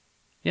weird?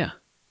 Yeah.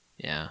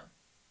 Yeah.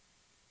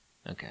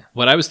 Okay.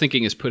 What I was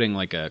thinking is putting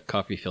like a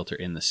coffee filter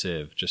in the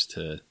sieve just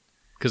to,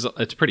 because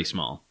it's pretty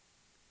small.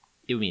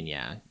 It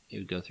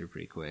would go through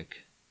pretty quick.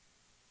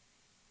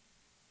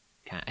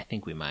 I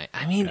think we might.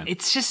 I mean,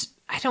 It's just,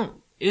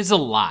 it's a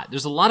lot.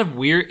 There's a lot of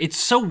weird, it's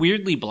so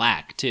weirdly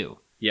black too.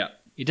 Yeah.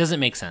 It doesn't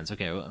make sense.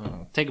 Okay,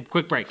 we'll take a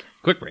quick break.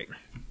 Quick break.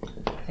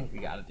 I think we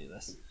got to do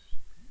this.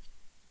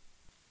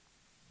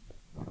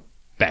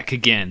 Back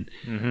again.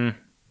 Mm-hmm.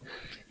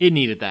 It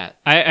needed that.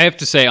 I have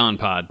to say on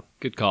pod.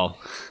 Good call.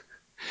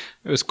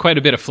 There was quite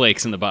a bit of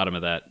flakes in the bottom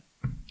of that.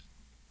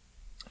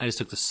 I just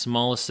took the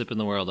smallest sip in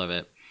the world of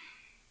it.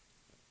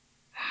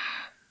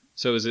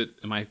 So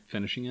am I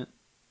finishing it?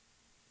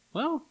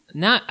 Well,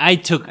 I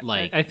took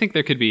like... I think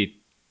there could be...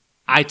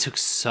 I took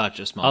such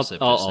a small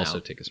sip. I'll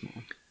also take a small.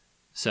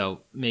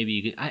 So maybe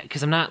you could...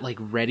 Because I'm not like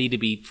ready to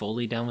be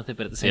fully done with it,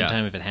 but at the same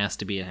time, if it has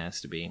to be, it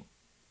has to be.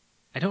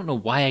 I don't know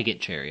why I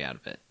get cherry out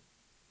of it.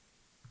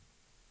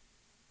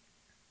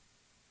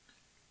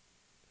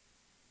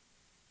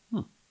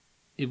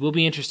 It will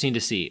be interesting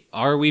to see.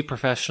 Are we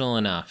professional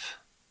enough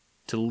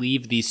to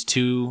leave these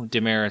 2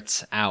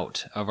 demerits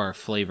out of our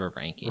flavor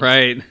ranking?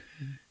 Right.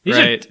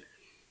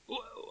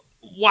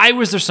 Why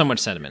was there so much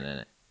sediment in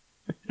it?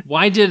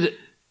 Why did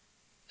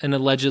an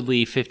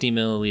allegedly 50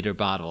 milliliter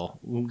bottle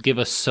give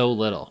us so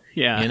little?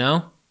 Yeah. You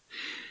know?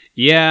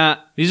 Yeah.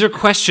 These are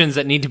questions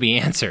that need to be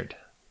answered.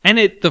 And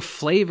the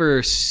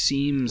flavor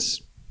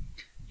seems...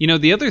 You know,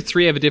 the other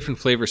 3 have a different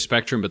flavor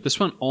spectrum, but this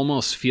one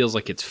almost feels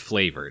like it's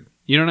flavored.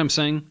 You know what I'm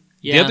saying?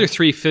 Yeah. The other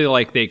 3 feel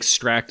like they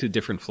extracted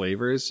different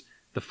flavors.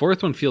 The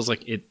 4th one feels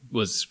like it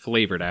was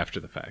flavored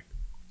after the fact.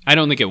 I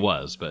don't think it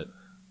was, but...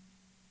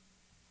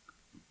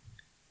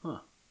 Huh.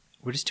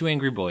 We're just 2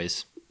 angry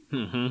boys.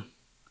 Mm-hmm.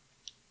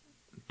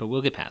 But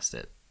we'll get past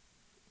it.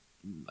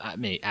 I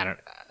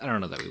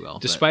don't know that we will.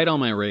 Despite all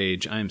my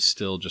rage, I'm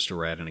still just a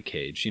rat in a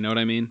cage. You know what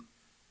I mean?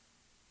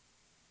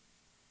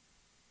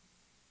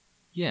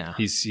 Yeah.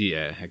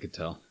 Yeah, I could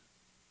tell.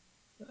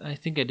 I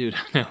think I do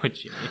know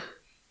what you mean.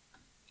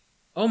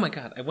 Oh my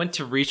god, I went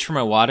to reach for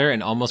my water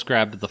and almost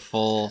grabbed the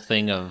full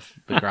thing of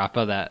the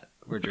grappa that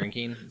we're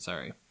drinking.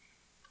 Sorry.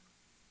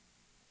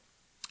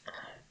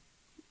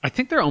 I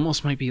think there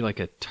almost might be like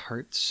a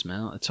tart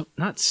smell. It's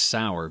not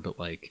sour, but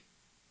like...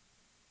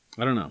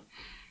 I don't know.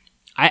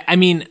 I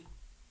mean...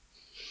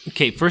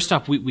 Okay, first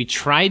off, we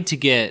tried to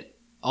get...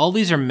 All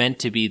these are meant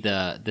to be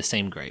the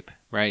same grape,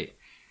 right?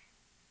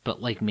 But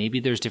like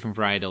maybe there's different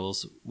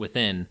varietals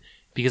within...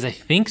 Because I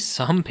think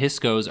some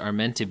Piscos are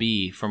meant to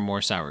be from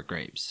more sour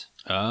grapes.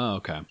 Oh,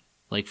 okay.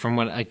 Like from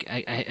what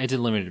I did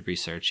limited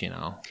research, you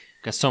know.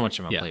 Got so much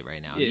on my plate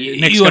right now.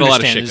 Nick's you got understand, a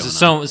lot of shit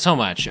going on. So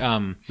much.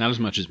 Not as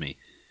much as me.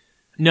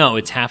 No,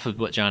 it's half of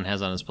what John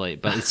has on his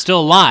plate, but it's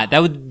still a lot.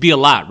 That would be a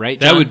lot, right,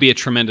 John? That would be a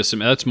tremendous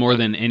amount. That's more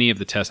than any of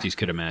the testes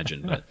could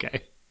imagine. But,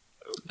 okay.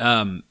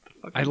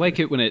 I like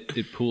it when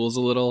it pools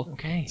a little.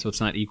 Okay. So it's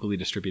not equally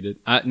distributed.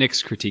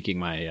 Nick's critiquing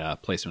my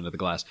placement of the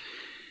glass.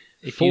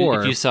 If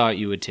you saw it,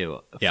 you would too.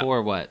 Yeah.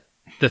 For what?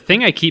 The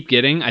thing I keep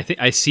getting,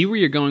 I see where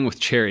you're going with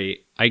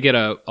cherry. I get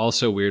a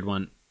also weird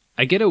one.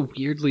 I get a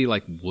weirdly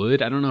like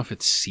wood. I don't know if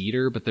it's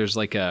cedar, but there's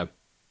like a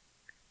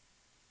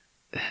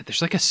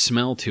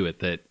smell to it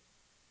that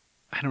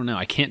I don't know.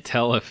 I can't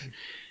tell if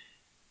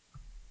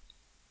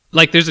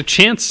like there's a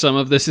chance some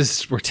of this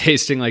is we're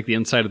tasting like the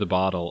inside of the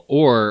bottle,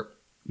 or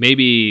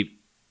maybe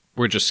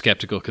we're just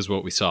skeptical because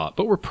what we saw.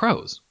 But we're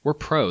pros. We're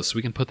pros, so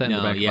we can put that in the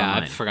back of our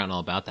mind. I've forgotten all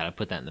about that. I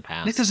put that in the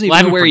past. Nick doesn't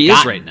even know where he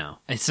is right now.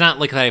 It's not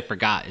like that I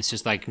forgot. It's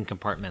just that I can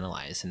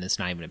compartmentalize, and it's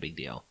not even a big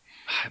deal.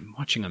 I'm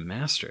watching a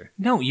master.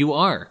 No, you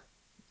are.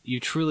 You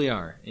truly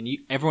are. And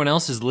everyone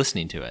else is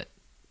listening to it.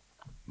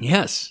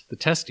 Yes, the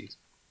testes.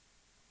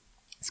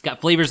 It's got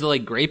flavors of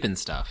like grape and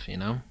stuff, you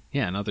know?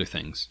 Yeah, and other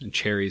things. And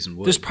cherries and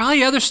wood. There's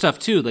probably other stuff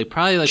too. They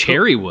probably like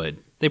cherry wood.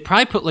 They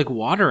probably put like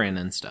water in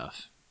and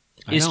stuff.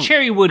 Is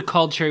cherry wood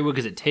called cherry wood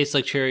because it tastes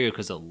like cherry or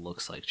because it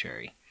looks like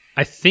cherry?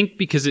 I think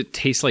because it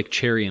tastes like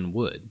cherry and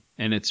wood,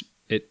 and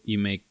you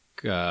make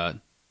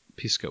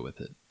Pisco with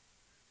it.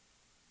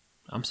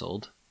 I'm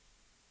sold.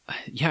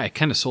 Yeah, I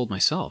kind of sold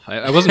myself.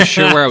 I wasn't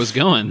sure where I was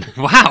going.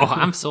 Wow,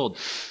 I'm sold.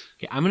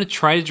 Okay, I'm going to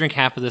try to drink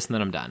half of this and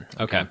then I'm done.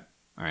 Okay.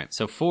 All right.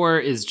 So 4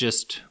 is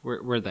just,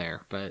 we're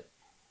there, but...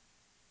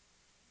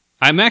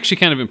 I'm actually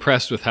kind of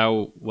impressed with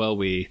how well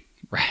we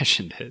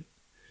rationed it.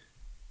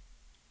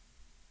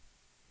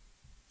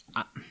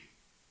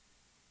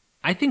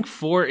 I think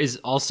 4 is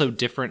also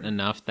different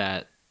enough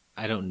that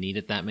I don't need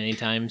it that many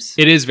times.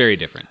 It is very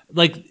different.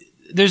 Like...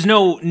 There's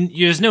no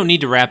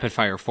need to rapid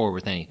fire 4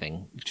 with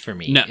anything for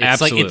me. No, it's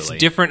absolutely. Like, it's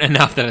different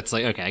enough that it's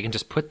like, okay, I can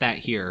just put that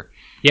here.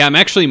 Yeah, I'm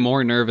actually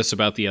more nervous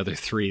about the other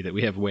 3 that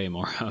we have way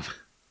more of.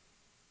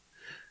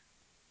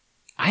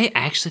 I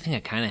actually think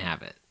I kind of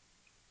have it.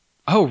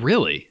 Oh,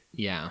 really?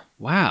 Yeah.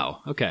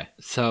 Wow. Okay.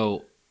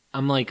 So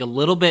I'm like a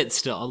little bit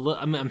still.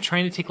 I'm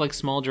trying to take like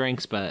small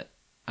drinks, but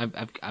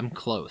I'm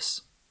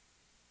close.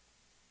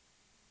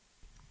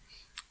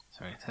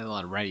 Sorry, I had a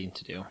lot of writing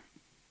to do.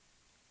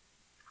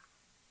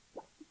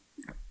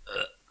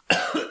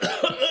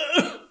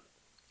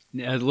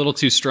 Yeah, a little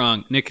too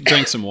strong. Nick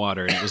drank some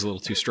water, and it was a little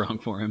too strong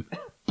for him.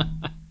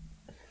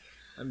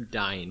 I'm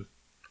dying.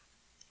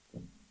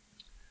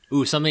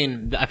 Ooh,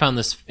 something I found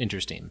this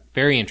interesting.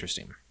 Very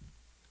interesting.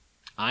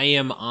 I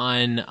am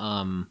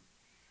on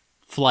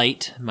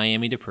flight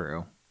Miami to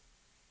Peru.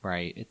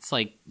 Right, it's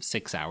like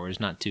 6 hours,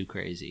 not too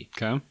crazy.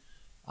 Okay.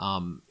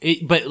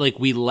 But like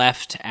we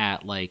left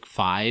at like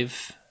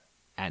 5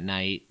 at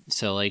night,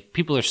 so like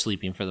people are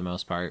sleeping for the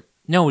most part.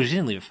 No, we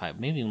didn't leave at 5.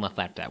 Maybe we left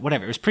after that.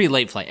 Whatever. It was a pretty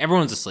late flight.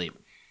 Everyone's asleep.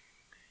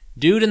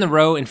 Dude in the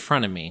row in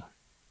front of me.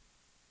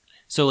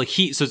 So like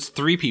so it's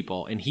 3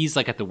 people, and he's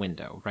like at the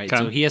window, right?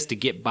 Okay. So he has to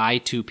get by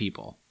 2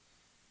 people.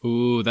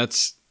 Ooh,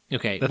 that's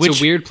okay. That's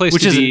a weird place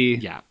to be.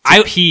 Yeah,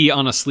 I pee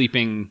on a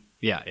sleeping.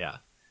 Yeah.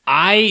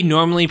 I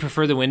normally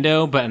prefer the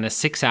window, but in a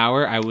 6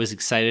 hour, I was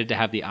excited to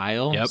have the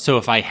aisle. Yep. So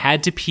if I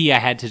had to pee, I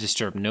had to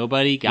disturb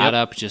nobody. Got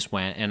up, just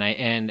went, and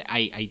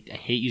I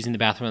hate using the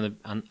bathroom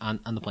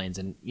on the planes,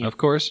 and of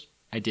course.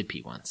 I did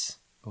pee once.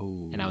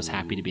 Oh. And I was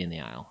happy to be in the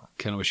aisle.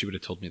 Kind of wish you would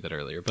have told me that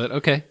earlier, but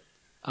okay.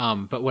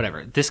 But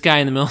whatever. This guy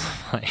in the middle of the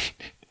flight,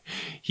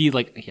 he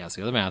has to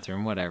go to the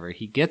bathroom, whatever.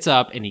 He gets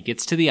up and he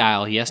gets to the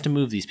aisle. He has to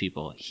move these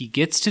people. He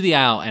gets to the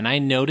aisle, and I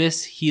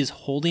notice he is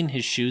holding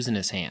his shoes in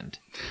his hand.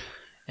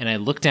 And I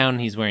look down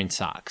and he's wearing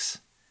socks.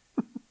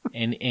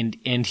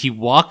 and he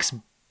walks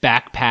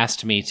back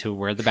past me to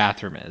where the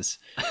bathroom is.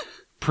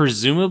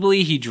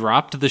 Presumably he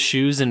dropped the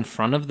shoes in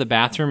front of the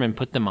bathroom and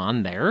put them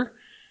on there.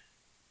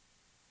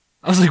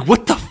 I was like,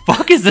 what the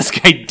fuck is this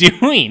guy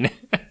doing?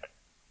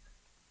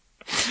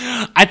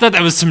 I thought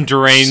that was some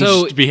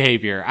deranged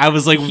behavior. I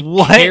was like,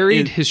 what? He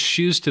carried his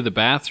shoes to the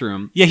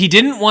bathroom. Yeah, he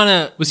didn't want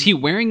to... Was he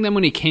wearing them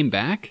when he came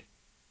back?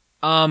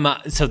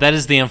 So that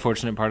is the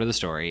unfortunate part of the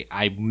story.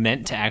 I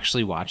meant to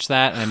actually watch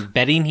that. I'm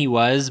betting he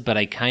was, but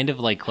I kind of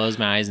like closed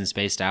my eyes and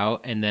spaced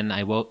out. And then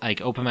I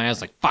opened my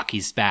eyes like, fuck,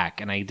 he's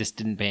back. And I just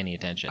didn't pay any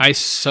attention. I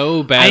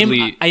so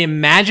badly... I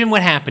imagine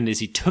what happened is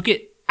he took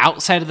it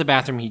outside of the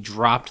bathroom, he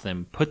dropped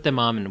them, put them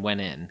on, and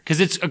went in. Because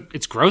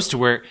it's gross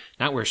to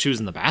not wear shoes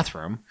in the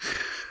bathroom,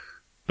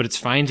 but it's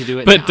fine to do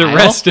it. But the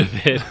rest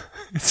of it,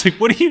 it's like,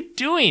 what are you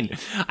doing?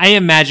 I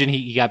imagine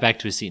he got back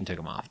to his seat and took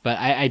them off, but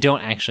I don't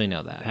actually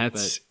know that.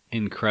 That's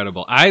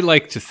incredible. I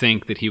like to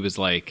think that he was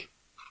like,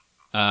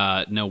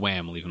 "No way,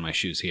 I'm leaving my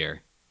shoes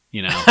here."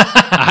 You know,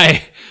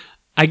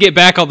 I get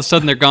back, all of a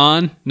sudden they're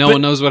gone. No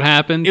one knows what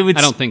happened. I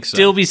don't think so.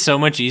 Still be so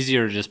much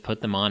easier to just put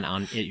them on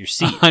at your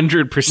seat.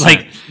 100%.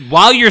 Like,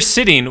 while you're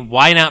sitting,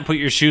 why not put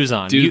your shoes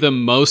on? Do the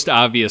most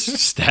obvious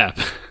step.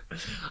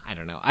 I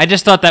don't know. I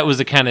just thought that was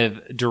a kind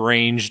of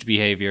deranged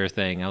behavior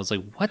thing. I was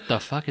like, what the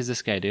fuck is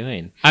this guy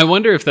doing? I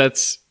wonder if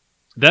that's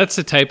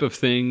a type of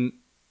thing.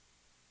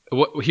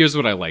 Here's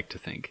what I like to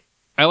think.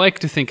 I like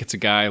to think it's a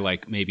guy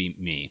like maybe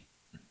me.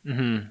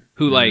 Mm-hmm.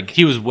 Who like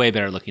he was way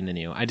better looking than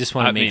you. I just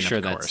want to make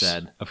sure that's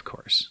said. Of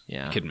course.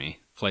 Yeah. Kidding me.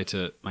 Flight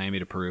to Miami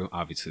to Peru.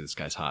 Obviously this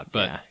guy's hot.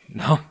 But yeah.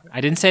 No,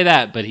 I didn't say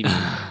that, but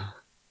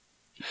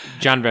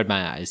John read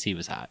my eyes. He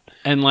was hot.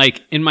 And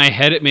like in my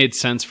head it made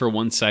sense for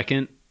 1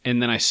 second. And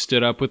then I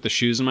stood up with the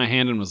shoes in my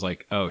hand and was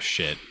like, oh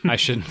shit,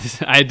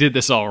 I did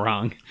this all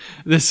wrong.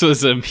 This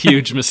was a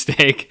huge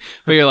mistake.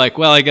 But you're like,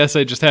 well, I guess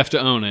I just have to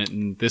own it.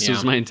 And this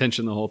was my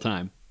intention the whole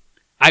time.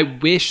 I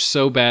wish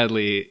so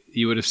badly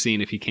you would have seen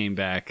if he came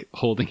back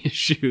holding his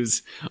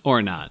shoes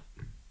or not.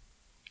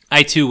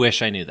 I too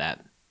wish I knew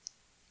that.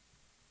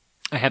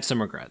 I have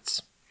some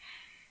regrets.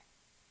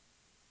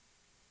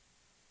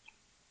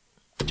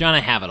 John, I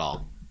have it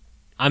all.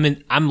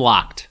 I'm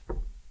locked.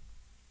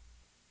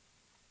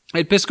 I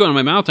had Pisco in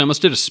my mouth. I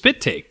almost did a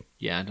spit take.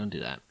 Yeah, don't do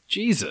that.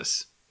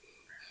 Jesus.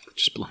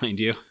 Just blind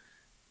you.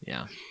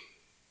 Yeah.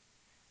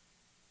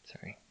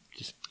 Sorry.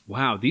 Just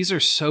wow, these are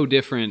so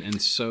different and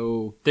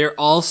so... They're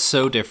all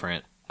so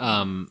different.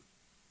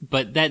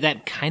 But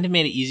that kind of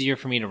made it easier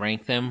for me to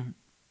rank them.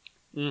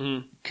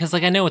 Because,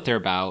 like, I know what they're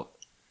about.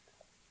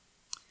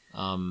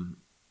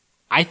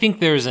 I think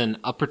there's an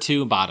upper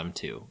 2, bottom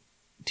 2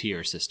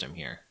 tier system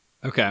here.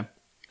 Okay.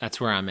 That's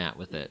where I'm at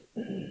with it.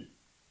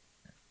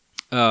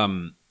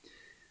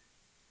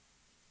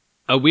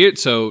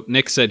 So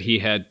Nick said he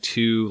had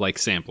 2 like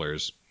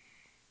samplers,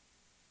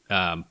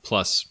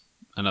 plus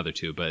another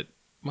 2, but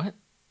what?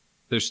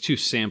 There's 2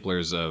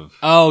 samplers of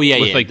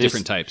with like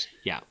different types.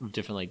 Yeah,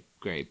 different like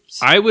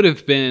grapes. I would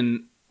have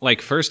been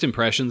like first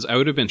impressions. I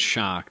would have been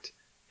shocked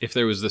if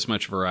there was this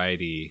much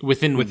variety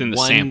within the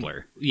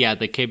sampler. Yeah,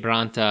 the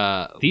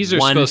Quebranta. These are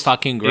one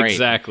fucking grape.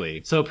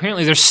 Exactly. So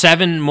apparently there's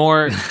 7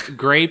 more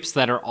grapes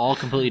that are all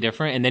completely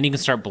different, and then you can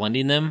start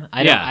blending them.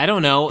 I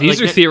don't know. These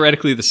are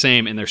theoretically the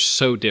same, and they're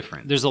so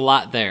different. There's a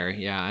lot there.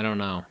 Yeah, I don't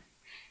know.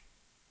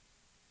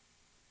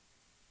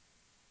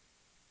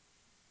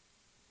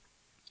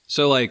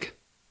 So like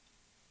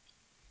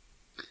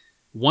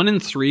 1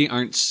 and 3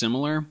 aren't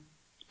similar,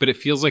 but it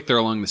feels like they're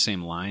along the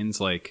same lines.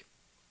 Like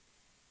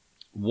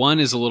 1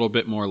 is a little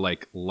bit more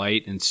like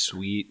light and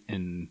sweet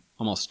and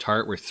almost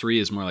tart, where 3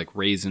 is more like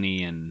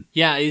raisiny and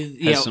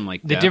has some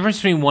like the depth. difference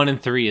between 1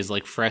 and 3 is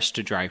like fresh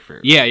to dry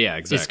fruit. Yeah,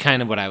 exactly. It's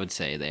kind of what I would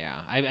say.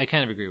 Yeah, I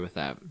kind of agree with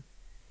that.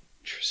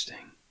 Interesting.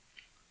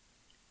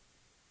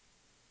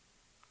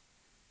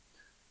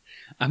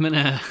 I'm in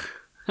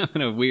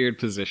a weird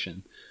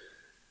position.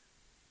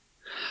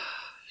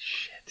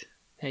 Shit.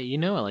 Hey, you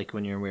know I like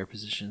when you're in weird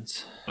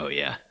positions. Oh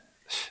yeah,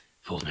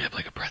 fold me up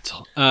like a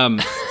pretzel.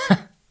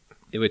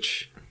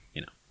 Which,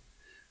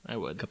 I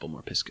would. A couple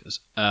more Piscos.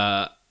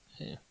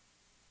 Yeah.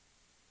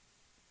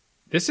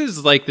 This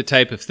is like the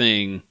type of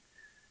thing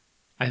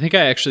I think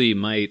I actually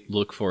might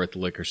look for at the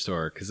liquor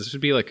store, because this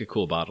would be like a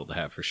cool bottle to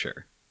have for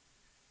sure.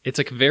 It's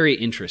like very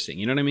interesting.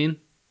 You know what I mean?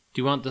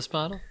 Do you want this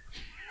bottle?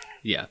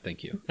 Yeah,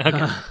 thank you.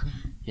 Okay.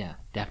 Yeah,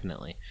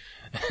 definitely.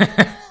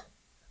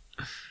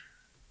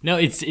 No,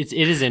 it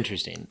is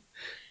interesting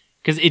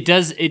because it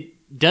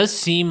does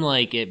seem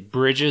like it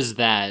bridges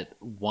that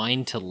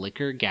wine to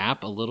liquor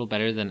gap a little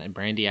better than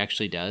brandy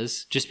actually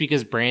does, just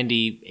because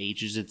brandy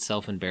ages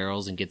itself in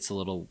barrels and gets a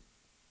little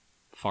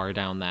far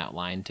down that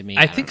line to me.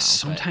 I think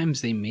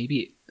sometimes they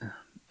maybe,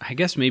 I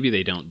guess maybe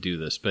they don't do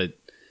this, but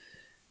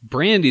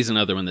brandy's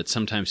another one that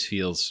sometimes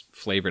feels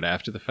flavored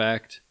after the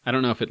fact. I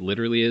don't know if it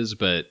literally is,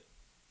 but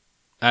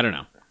I don't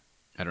know.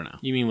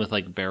 You mean with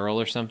like barrel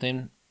or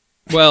something?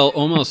 Well,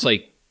 almost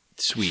like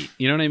sweet.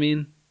 You know what I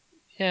mean?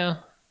 Yeah.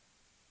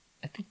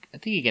 I think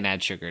you can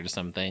add sugar to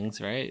some things,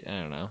 right? I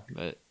don't know,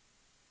 but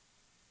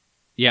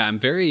yeah, I'm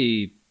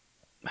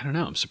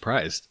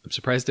surprised. I'm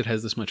surprised it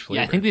has this much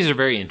flavor. Yeah, I think these are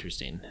very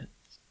interesting.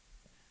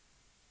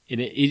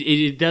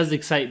 It does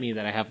excite me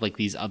that I have like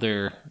these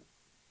other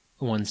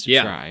ones to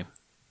try.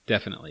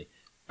 Definitely.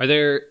 Are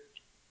there...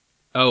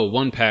 Oh,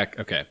 1 pack.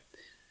 Okay.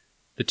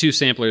 The 2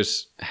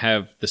 samplers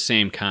have the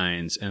same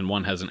kinds, and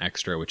 1 has an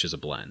extra, which is a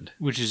blend.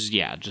 Which is,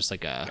 just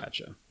like a...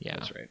 Gotcha. Yeah.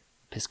 That's right.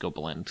 Pisco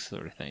blend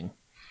sort of thing.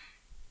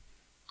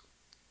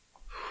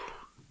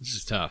 This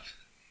is tough.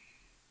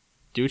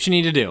 Do what you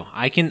need to do.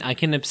 I can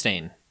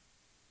abstain.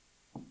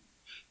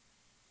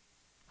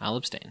 I'll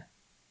abstain.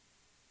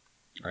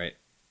 All right.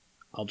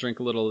 I'll drink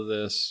a little of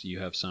this. You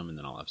have some, and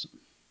then I'll have some.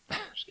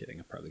 Just kidding.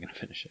 I'm probably going to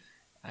finish it.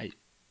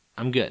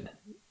 I'm good.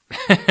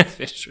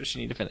 Finish what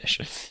you need to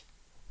finish.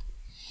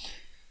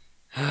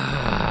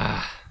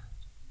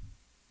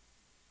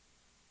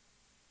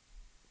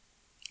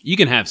 You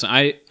can have some.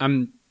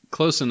 I'm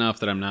close enough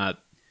that I'm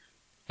not...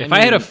 If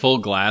I had a full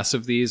glass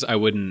of these, I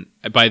wouldn't...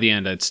 By the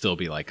end, I'd still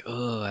be like,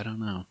 oh, I don't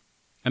know.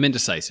 I'm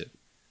indecisive.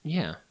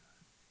 Yeah.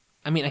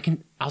 I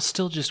mean, I'll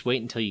still just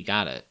wait until you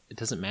got it. It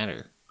doesn't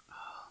matter.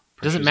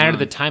 It doesn't matter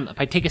the time. If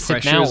I take a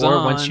sip now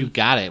or once you've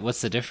got it,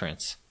 what's the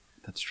difference?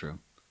 That's true.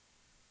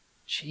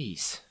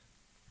 Jeez.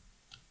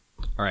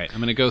 All right, I'm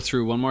going to go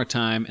through one more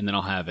time, and then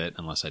I'll have it,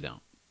 unless I don't.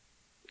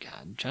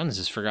 God, John has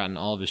just forgotten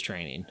all of his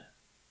training.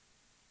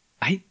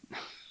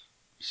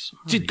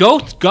 Dude,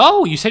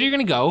 go! You said you're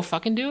going to go.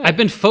 Fucking do it. I've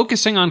been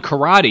focusing on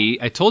karate.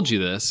 I told you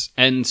this.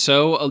 And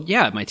so,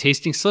 my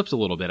tasting slipped a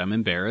little bit. I'm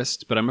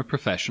embarrassed, but I'm a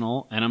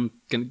professional, and I'm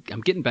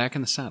getting back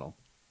in the saddle.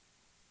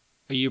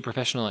 Are you a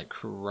professional at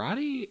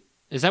karate?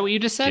 Is that what you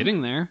just said?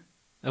 Getting there.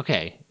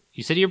 Okay.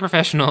 You said you're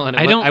professional, and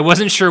I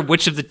wasn't sure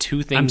which of the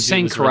two things. I'm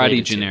saying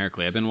karate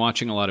generically. I've been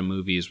watching a lot of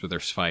movies where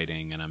there's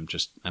fighting, and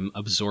I'm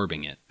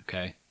absorbing it.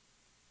 Okay.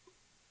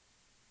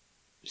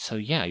 So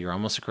yeah, you're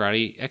almost a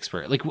karate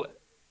expert. Like what?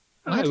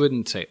 I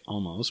wouldn't say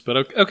almost,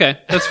 but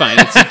okay, that's fine.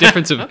 It's a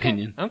difference of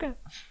opinion. Okay.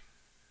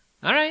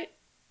 All right.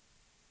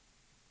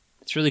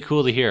 It's really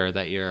cool to hear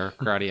that you're a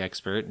karate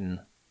expert, and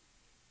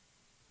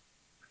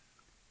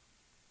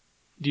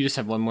do you just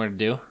have one more to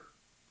do,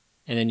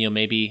 and then you'll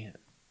maybe.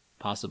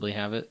 Possibly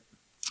have it.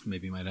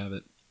 Maybe might have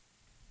it.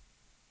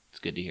 It's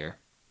good to hear.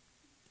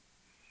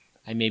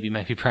 I maybe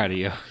might be proud of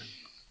you.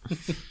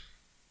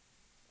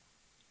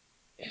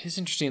 It is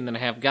interesting that I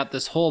have got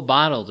this whole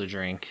bottle to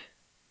drink.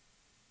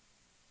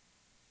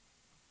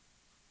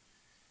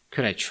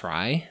 Could I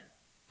try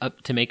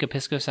to make a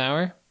Pisco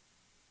Sour?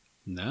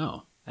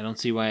 No. I don't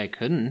see why I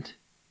couldn't.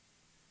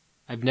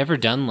 I've never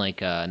done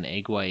like an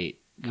egg white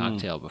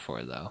cocktail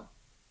before, though.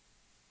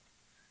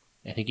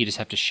 I think you just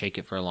have to shake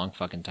it for a long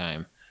fucking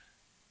time.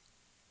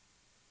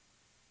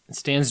 It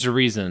stands to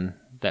reason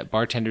that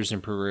bartenders in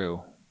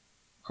Peru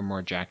are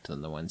more jacked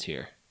than the ones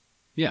here.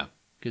 Yeah.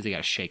 Because they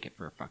gotta shake it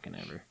for fucking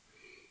ever.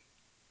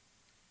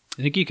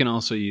 I think you can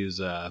also use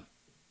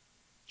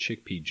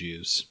chickpea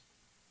juice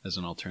as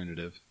an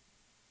alternative.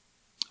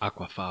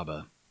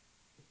 Aquafaba.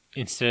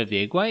 Instead of the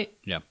egg white?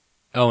 Yeah.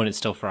 Oh, and it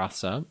still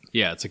froths up?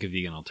 Yeah, it's like a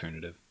vegan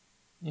alternative.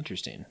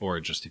 Interesting. Or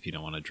just if you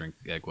don't want to drink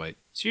the egg white.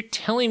 So you're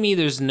telling me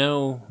there's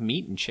no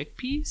meat in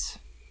chickpeas?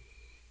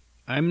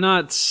 I'm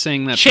not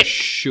saying that for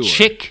sure.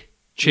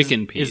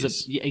 Chicken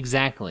peas.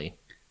 Exactly.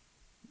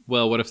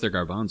 Well, what if they're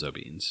garbanzo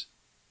beans?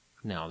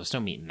 No, there's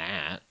no meat in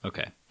that.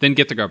 Okay. Then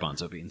get the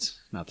garbanzo beans,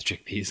 not the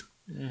chickpeas.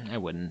 I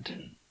wouldn't.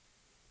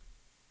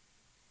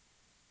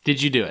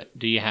 Did you do it?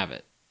 Do you have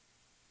it?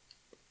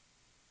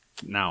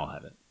 Now I'll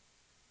have it.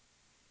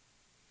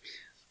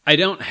 I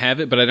don't have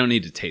it, but I don't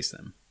need to taste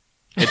them.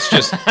 It's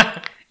just,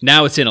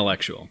 now it's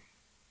intellectual.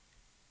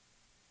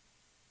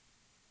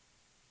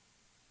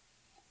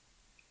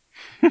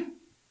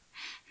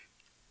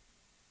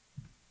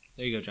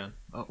 There you go, John.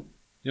 Oh.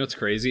 You know what's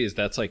crazy is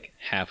that's like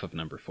half of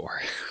number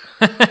 4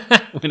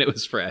 when it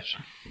was fresh.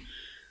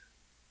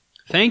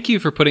 Thank you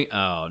for putting...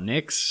 Oh,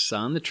 Nick's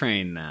on the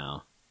train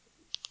now.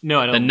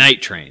 No, I don't. The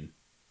night train.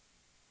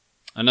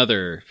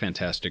 Another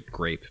fantastic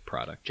grape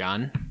product.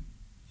 John?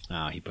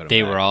 Oh, he put them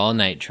They back. were all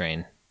night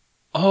train.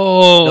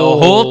 Oh!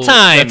 The whole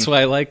time! That's why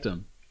I liked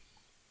them.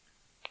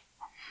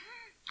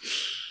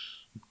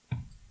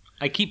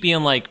 I keep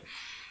being like,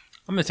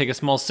 I'm going to take a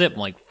small sip. I'm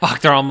like,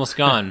 fuck, they're almost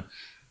gone.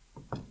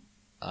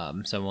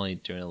 So I'm only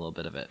doing a little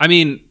bit of it. I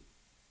mean,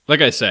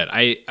 like I said,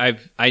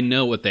 I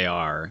know what they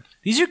are.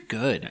 These are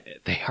good.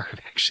 They are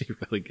actually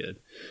really good.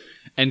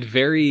 And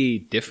very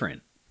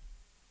different.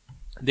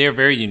 They're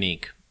very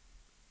unique.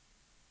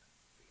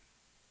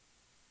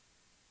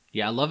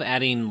 Yeah, I love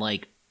adding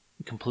like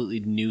completely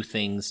new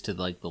things to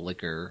like the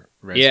liquor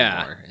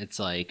reservoir. Yeah. It's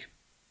like...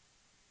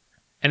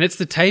 And it's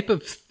the type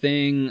of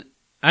thing...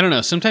 I don't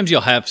know. Sometimes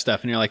you'll have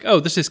stuff and you're like, oh,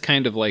 this is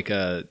kind of like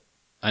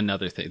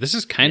another thing. This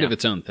is kind of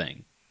its own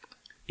thing.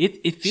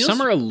 It feels...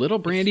 Some are a little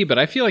brandy, but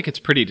I feel like it's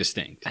pretty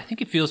distinct. I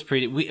think it feels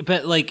pretty...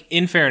 But like,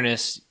 in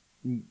fairness,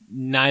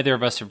 neither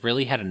of us have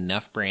really had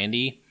enough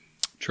brandy...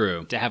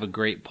 True. To have a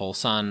great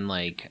pulse on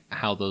like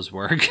how those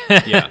work.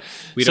 Yeah.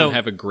 We don't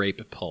have a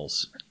grape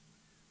pulse.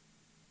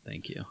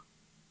 Thank you.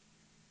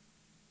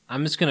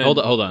 I'm just gonna hold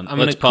on.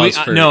 Let's pause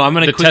for. No, I'm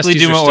gonna quickly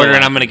do my order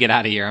and I'm gonna get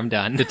out of here. I'm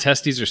done. The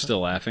testes are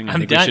still laughing.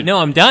 I'm done. No,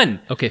 I'm done.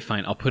 Okay,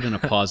 fine. I'll put in a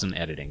pause in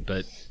editing,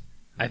 but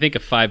I think a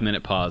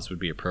 5-minute pause would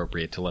be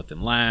appropriate to let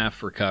them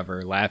laugh,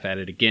 recover, laugh at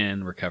it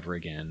again, recover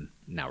again.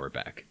 Now we're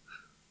back.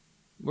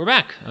 We're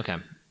back. Okay.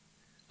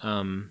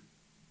 Are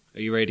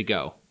you ready to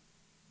go?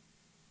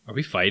 Are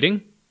we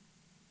fighting?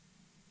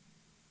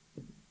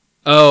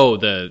 Oh,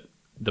 the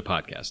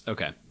podcast.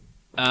 Okay.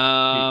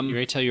 You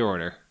ready to tell your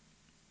order?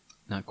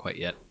 Not quite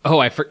yet.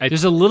 Oh,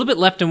 there's a little bit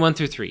left in 1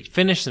 through 3.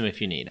 Finish them if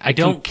you need. I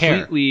don't care. I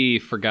completely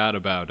forgot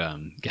about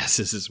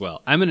guesses as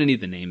well. I'm going to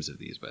need the names of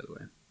these, by the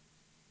way.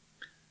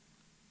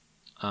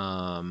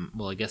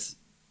 Well, I guess...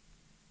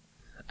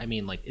 I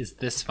mean, like, is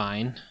this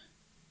fine?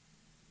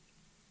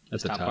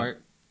 At the top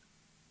part?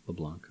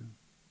 LeBlanc.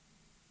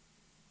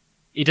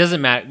 It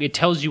doesn't matter. It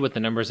tells you what the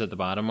numbers at the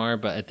bottom are,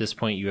 but at this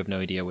point, you have no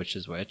idea which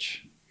is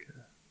which.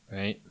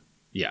 Right?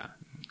 Yeah.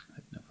 I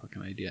have no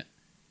fucking idea.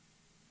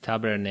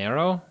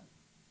 Tabernero?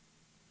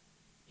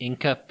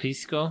 Inca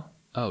Pisco?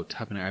 Oh,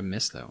 Tabernero. I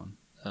missed that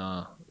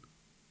one.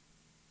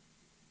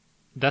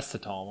 That's the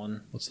tall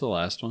one. What's the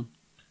last one?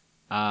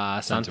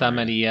 Santa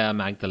Maria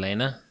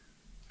Magdalena.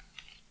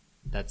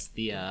 That's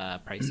the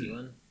pricey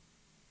one.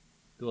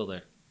 Well,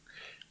 there.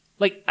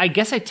 Like, I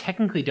guess I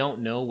technically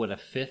don't know what a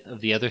fifth of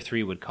the other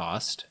 3 would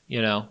cost,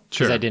 you know?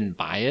 Because I didn't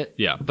buy it.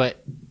 Yeah.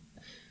 But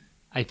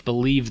I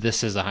believe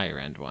this is a higher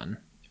end one.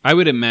 I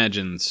would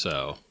imagine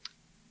so.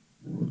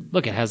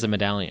 Look, it has a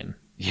medallion.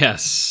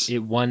 Yes. It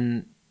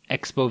won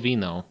Expo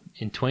Vino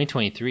in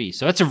 2023.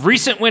 So that's a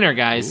recent winner,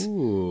 guys.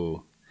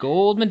 Ooh.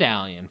 Gold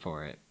medallion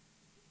for it.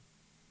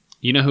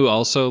 You know who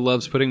also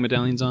loves putting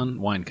medallions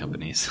on? Wine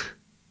companies.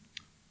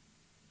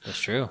 That's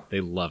true. They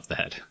love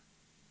that.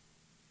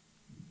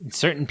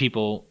 Certain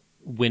people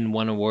win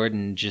one award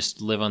and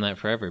just live on that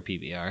forever,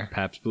 PBR.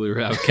 Pabst Blue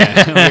Ribbon. Okay,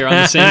 we're on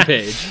the same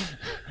page.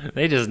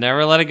 They just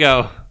never let it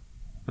go.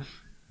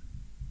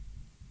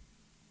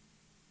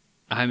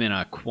 I'm in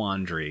a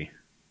quandary.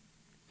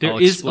 There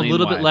is a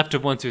little bit left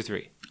of 1 through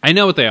 3. I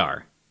know what they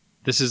are.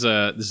 This is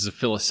a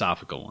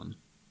philosophical one.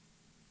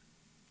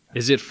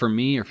 Is it for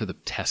me or for the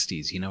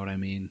testes? You know what I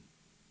mean?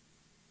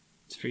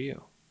 It's for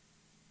you.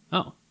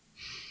 Oh.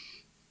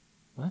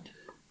 What?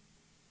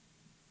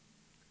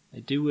 I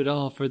do it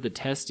all for the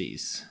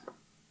testes.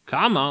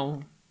 Come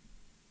on.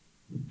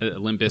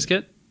 Limp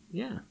Bizkit?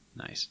 Yeah.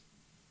 Nice.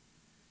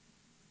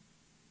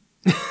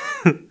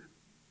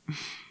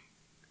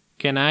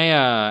 Can I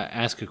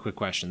ask a quick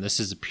question? This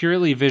is a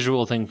purely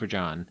visual thing for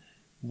John.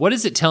 What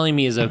is it telling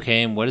me is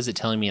okay, and what is it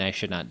telling me I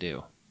should not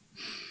do?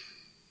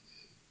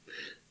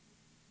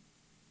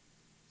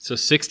 So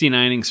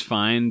 69ing's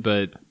fine,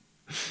 but...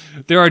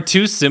 There are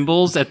 2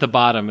 symbols at the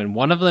bottom, and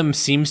one of them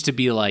seems to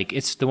be like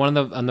it's the one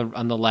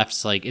on the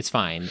left's like it's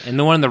fine, and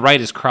the one on the right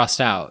is crossed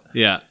out.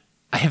 Yeah,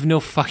 I have no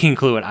fucking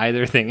clue what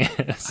either thing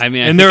is. I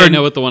mean, I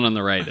know what the one on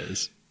the right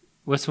is.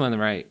 What's the one on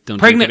the right? Don't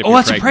pregnant. Oh,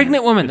 that's pregnant. A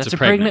pregnant woman. That's a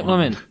pregnant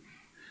woman.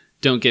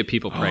 Don't get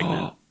people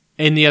pregnant.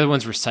 And the other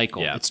one's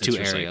recycle. Yeah, it's 2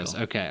 areas.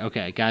 Recycle.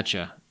 Okay,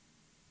 gotcha.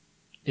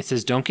 It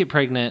says don't get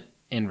pregnant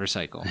and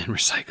recycle. And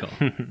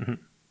recycle.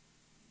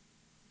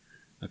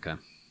 Okay.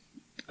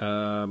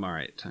 All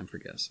right, time for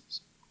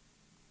guesses.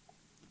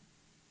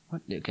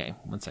 What? Okay,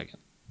 1 second.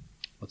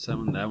 What's that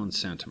one? That one's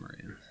Santa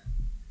Maria.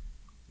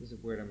 This is a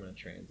word I'm going to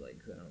translate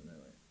because I don't know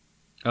it.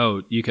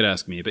 Oh, you could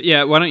ask me, but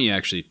yeah, why don't you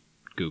actually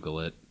Google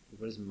it?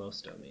 What does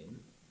mosto mean?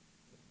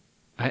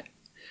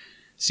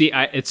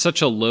 It's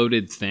such a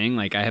loaded thing.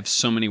 Like, I have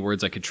so many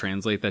words I could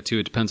translate that to.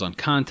 It depends on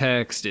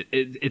context.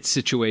 It's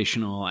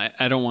situational.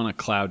 I don't want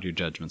to cloud your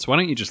judgments. Why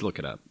don't you just look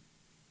it up?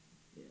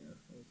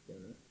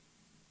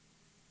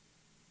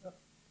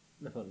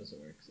 My phone doesn't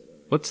work. So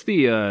what's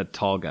the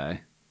tall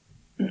guy?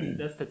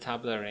 That's the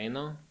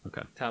tablereno.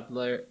 Okay.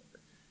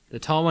 The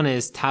tall one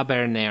is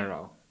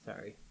tabernero.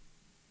 Sorry.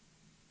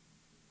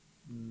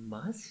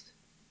 Must?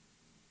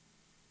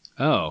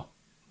 Oh.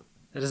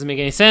 That doesn't make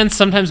any sense.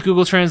 Sometimes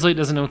Google Translate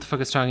doesn't know what the fuck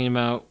it's talking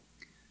about.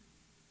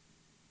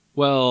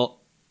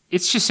 Well,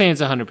 it's just saying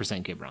it's 100%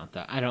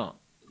 quebranta.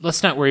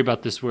 Let's not worry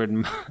about this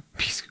word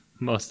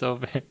most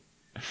of it.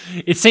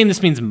 It's saying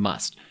this means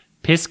must.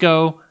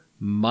 Pisco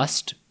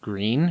must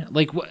green.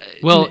 Like,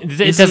 well,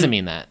 it doesn't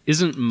mean that.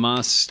 Isn't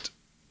must?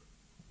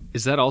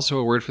 Is that also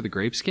a word for the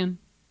grape skin?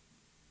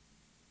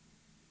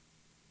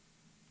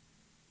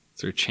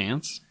 Is there a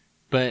chance?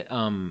 But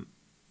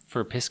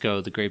for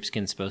Pisco, the grape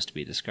skin's supposed to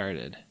be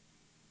discarded.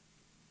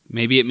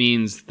 Maybe it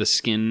means the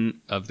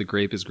skin of the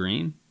grape is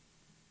green.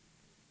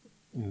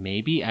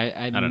 Maybe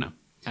I don't know.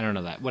 I don't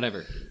know that.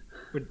 Whatever.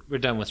 We're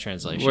done with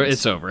translations.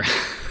 It's over.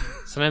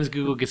 Sometimes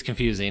Google gets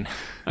confusing.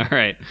 All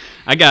right,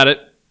 I got it.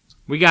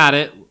 We got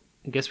it.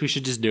 I guess we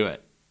should just do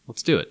it.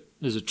 Let's do it.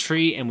 There's a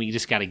tree, and we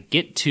just got to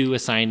get to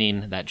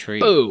assigning that tree.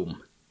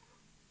 Boom.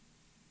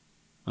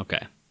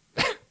 Okay.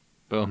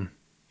 Boom.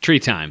 Tree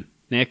time.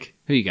 Nick,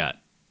 who you got?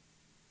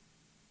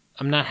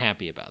 I'm not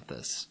happy about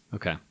this.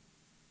 Okay.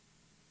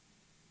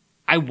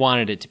 I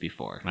wanted it to be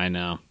 4. I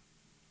know.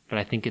 But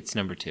I think it's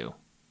number 2.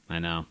 I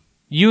know.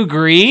 You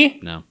agree?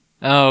 No.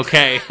 Oh,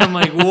 okay. I'm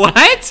like,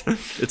 what?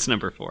 It's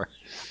number 4.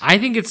 I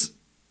think it's...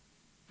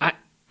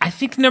 I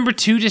think number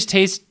 2 just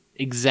tastes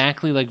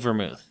exactly like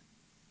vermouth.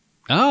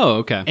 Oh,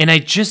 okay. And I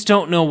just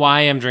don't know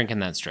why I'm drinking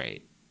that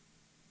straight.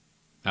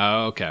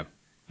 Oh, okay.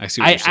 I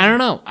see what you're saying. I don't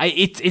know.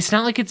 It's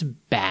not like it's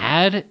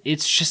bad.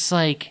 It's just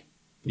like...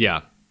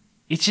 Yeah.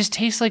 It just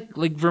tastes like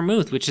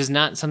vermouth, which is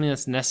not something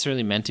that's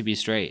necessarily meant to be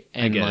straight.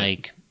 And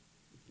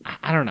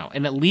I don't know.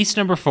 And at least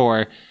number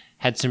 4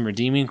 had some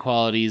redeeming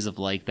qualities of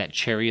like that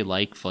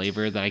cherry-like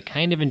flavor that I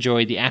kind of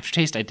enjoyed. The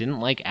aftertaste I didn't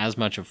like as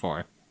much of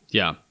 4.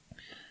 Yeah.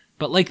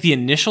 But like the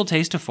initial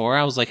taste of 4,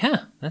 I was like,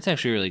 huh, that's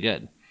actually really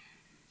good.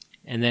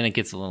 And then it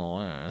gets a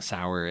little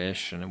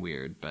sour-ish and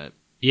weird, but...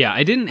 Yeah,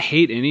 I didn't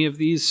hate any of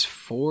these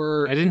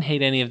 4. I didn't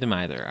hate any of them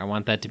either. I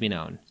want that to be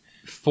known.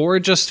 4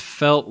 just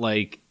felt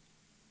like...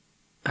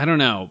 I don't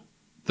know.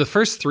 The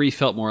first 3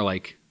 felt more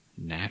like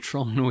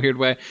natural in a weird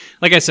way.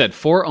 Like I said,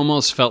 4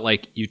 almost felt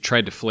like you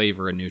tried to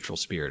flavor a neutral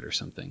spirit or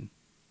something.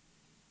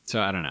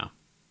 So I don't know.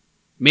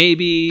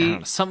 Maybe... I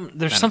don't know.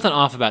 There's something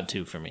off about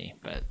 2 for me,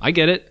 but... I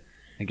get it.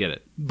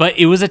 But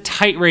it was a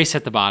tight race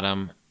at the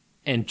bottom,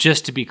 and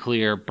just to be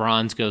clear,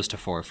 bronze goes to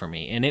 4 for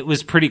me, and it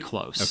was pretty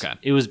close. Okay.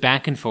 It was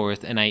back and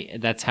forth, and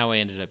that's how I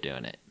ended up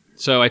doing it.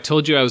 So I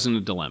told you I was in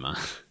a dilemma.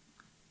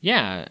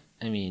 Yeah,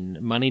 I mean,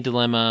 money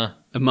dilemma.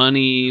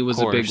 Money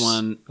was a big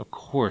one. Of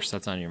course,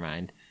 that's on your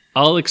mind.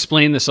 I'll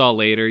explain this all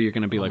later. You're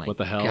going to be like, what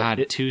the hell? God,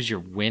 2's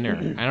your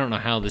winner. I don't know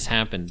how this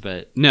happened,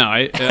 but... No,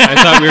 I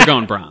thought we were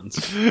going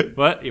bronze.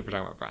 What? Yeah, we're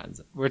talking about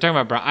bronze. We're talking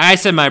about bronze. I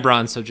said my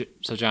bronze, so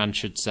John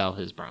should sell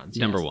his bronze.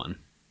 Yes. Number 1.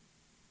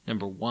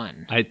 Number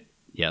 1.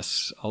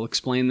 Yes, I'll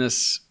explain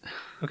this.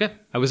 Okay.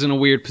 I was in a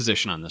weird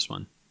position on this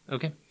one.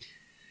 Okay.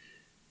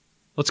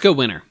 Let's go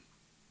winner.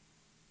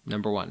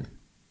 Number 1.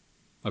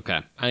 Okay.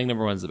 I think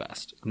number 1's the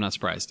best. I'm not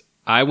surprised.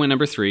 I went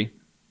number 3.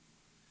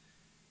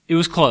 It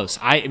was close.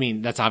 I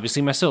mean, that's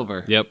obviously my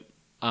silver. Yep.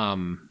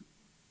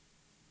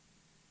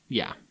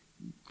 Yeah.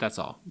 That's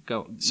all.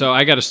 Go. So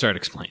I got to start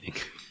explaining.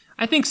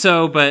 I think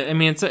so, but I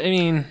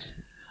mean,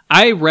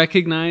 I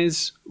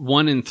recognize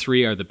 1 and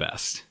 3 are the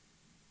best.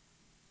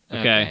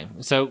 Okay.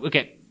 So,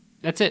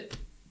 that's it.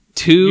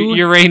 2.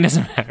 Your rating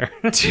doesn't matter.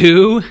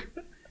 2.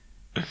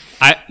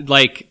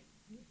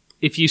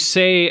 If you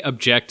say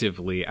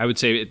objectively, I would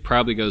say it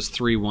probably goes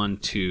 3, 1,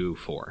 2,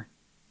 4.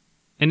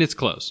 And it's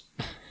close.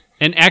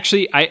 And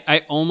actually,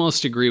 I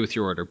almost agree with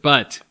your order,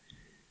 but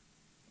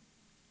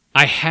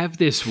I have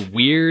this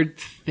weird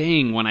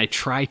thing when I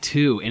try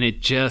 2, and it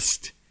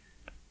just...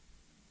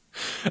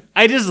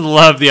 I just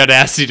love the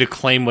audacity to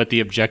claim what the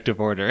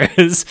objective order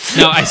is.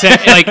 No, I said,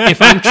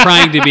 if I'm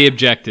trying to be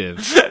objective,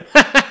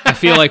 I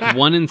feel like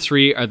 1 and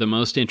 3 are the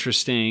most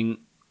interesting,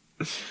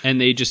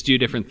 and they just do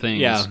different things.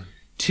 Yeah.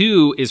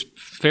 2 is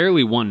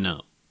fairly one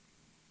note.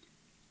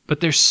 But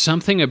there's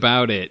something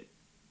about it.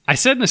 I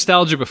said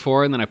nostalgia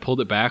before, and then I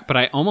pulled it back, but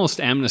I almost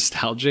am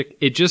nostalgic.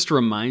 It just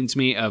reminds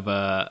me of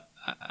a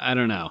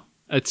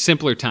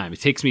simpler time.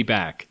 It takes me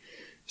back.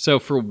 So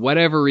for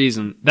whatever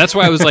reason, that's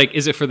why I was like,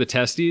 is it for the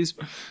testes?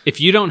 If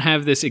you don't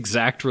have this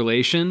exact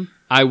relation,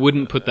 I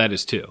wouldn't put that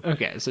as 2.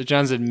 Okay, so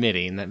John's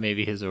admitting that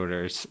maybe his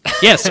orders...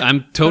 Yes,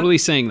 I'm totally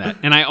saying that.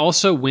 And I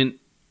also went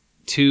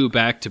 2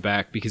 back to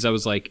back because I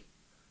was like,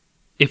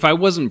 if I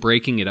wasn't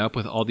breaking it up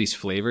with all these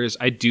flavors,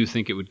 I do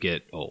think it would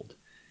get old.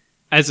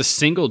 As a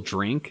single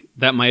drink,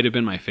 that might have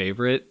been my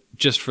favorite,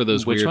 just for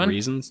those weird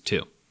reasons.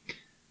 2.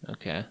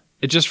 Okay.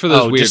 Just for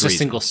those weird reasons. Just a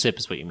single sip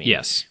is what you mean.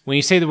 Yes. When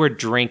you say the word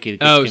drink,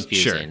 it gets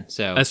confusing. Sure.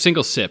 So a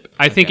single sip.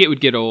 I think it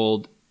would get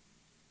old,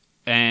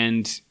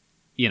 and,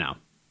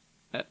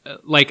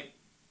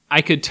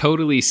 I could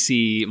totally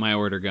see my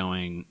order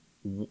going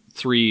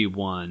 3,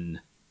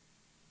 1,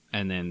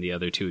 and then the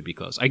other 2 would be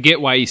close. I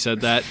get why you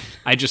said that.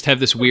 I just have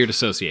this weird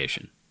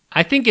association.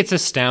 I think it's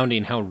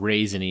astounding how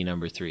raisiny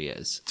number 3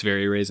 is. It's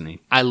very raisiny.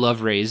 I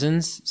love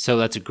raisins, so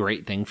that's a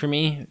great thing for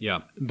me.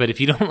 Yeah. But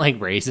if you don't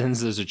like raisins,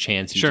 there's a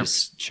chance you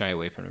just shy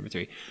away from number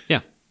 3.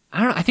 Yeah. I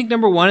don't know. I think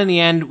number 1 in the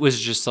end was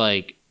just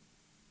like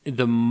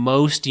the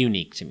most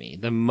unique to me.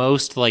 The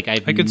most I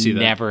could see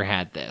never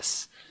had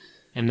this.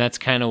 And that's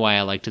kind of why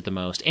I liked it the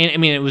most. And I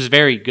mean, it was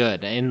very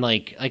good. And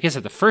like I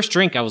said, the first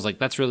drink, I was like,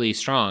 that's really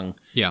strong.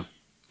 Yeah.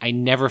 I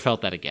never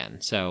felt that again.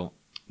 So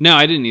no,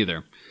 I didn't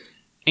either.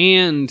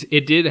 And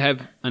it did have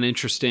an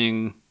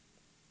interesting...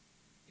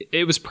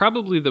 It was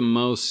probably the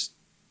most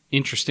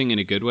interesting in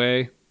a good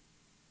way.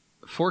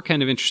 4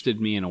 kind of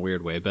interested me in a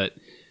weird way, but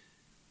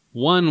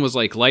 1 was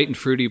like light and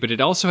fruity, but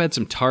it also had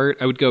some tart.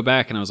 I would go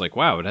back and I was like,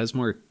 wow, it has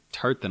more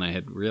tart than I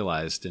had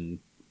realized. And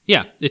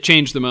yeah, it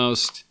changed the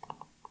most.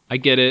 I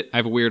get it. I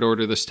have a weird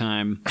order this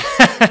time,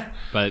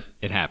 but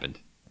it happened.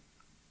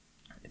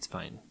 It's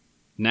fine.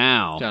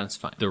 Now, John, it's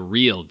fine. The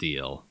real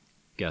deal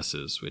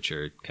guesses, which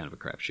are kind of a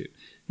crapshoot.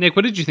 Nick,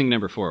 what did you think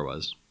number 4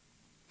 was?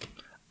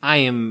 I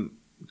am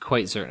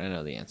quite certain I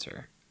know the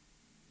answer.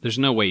 There's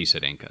no way you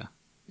said Inca.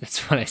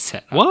 That's what I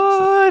said.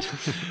 What?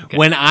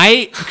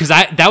 Okay. Because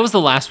that was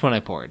the last one I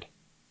poured.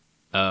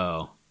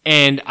 Oh.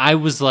 And I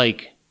was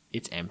like,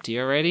 it's empty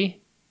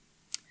already?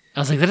 I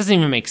was like, that doesn't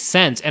even make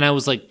sense. And I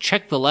was like,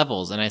 check the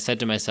levels. And I said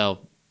to myself,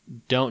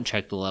 don't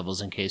check the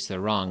levels in case they're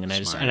wrong. And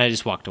I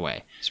just walked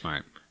away.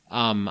 Smart.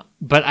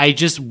 But I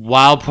just,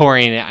 while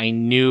pouring it, I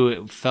knew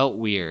it felt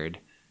weird.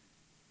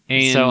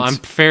 And so I'm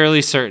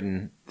fairly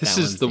certain. This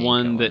is the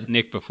one that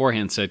Nick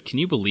beforehand said, can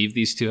you believe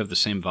these 2 have the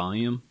same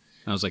volume?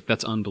 I was like,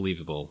 that's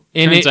unbelievable.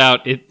 Turns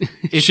out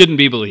it shouldn't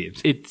be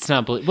believed. It's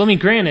not believed. Well, I mean,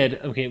 granted,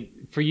 okay,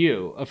 for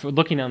you, for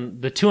looking on,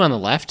 the 2 on the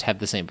left have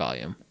the same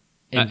volume.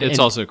 It's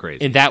also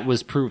crazy. And that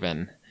was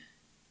proven.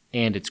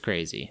 And it's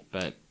crazy.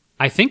 But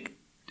I think,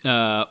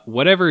 what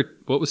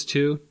was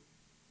 2?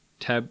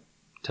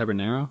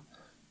 Tabernero?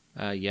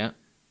 Yeah.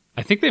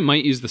 I think they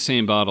might use the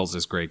same bottles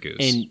as Grey Goose.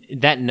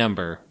 And that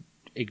number,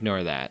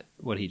 ignore that,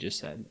 what he just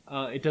said.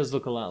 It does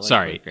look a lot like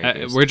Sorry, Grey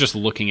Goose. we're just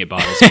looking at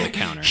bottles on the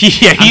counter. He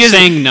is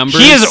saying numbers.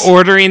 He is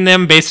ordering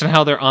them based on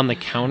how they're on the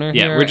counter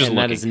here, we're just and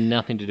looking. that has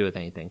nothing to do with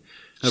anything.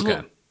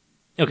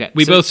 Okay.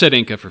 We both said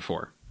Inca for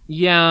 4.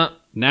 Yeah.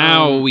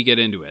 Now we get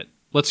into it.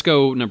 Let's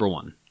go number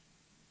 1.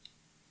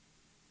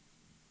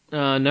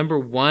 Number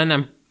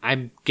 1,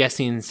 I'm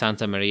guessing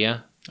Santa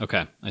Maria.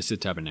 Okay, I said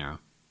Tabernero.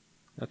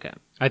 Okay.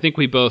 I think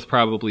we both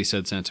probably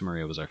said Santa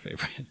Maria was our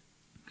favorite.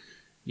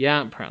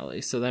 Yeah,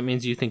 probably. So that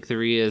means you think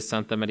 3 is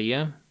Santa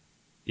Maria?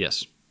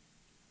 Yes.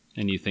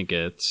 And you think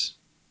it's?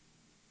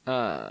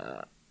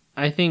 I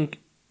think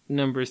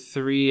number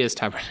 3 is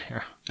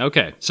Tabernero.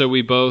 Okay, so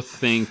we both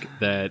think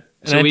that...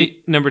 And I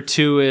think number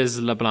 2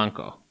 is La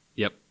Blanco.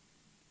 Yep.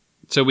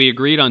 So we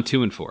agreed on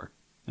 2 and 4,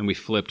 and we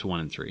flipped 1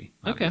 and 3,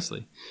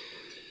 obviously.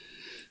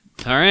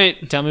 Okay. All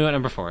right. Tell me what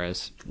number 4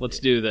 is. Let's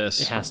do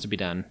this. It has to be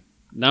done.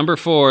 Number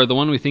 4, the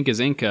one we think is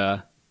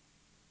Inca,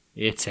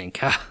 It's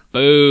Inca.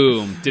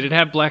 Boom. Did it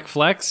have black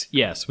flecks?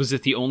 Yes. Was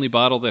it the only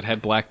bottle that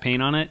had black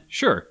paint on it?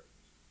 Sure.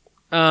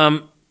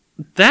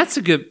 That's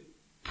a good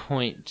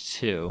point,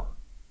 too.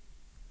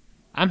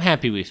 I'm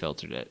happy we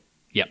filtered it.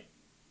 Yep.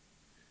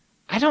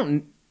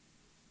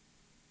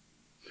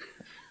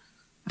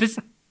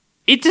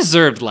 It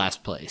deserved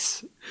last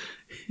place.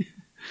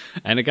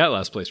 And it got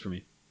last place for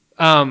me.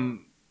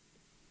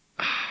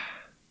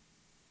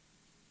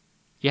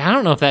 Yeah, I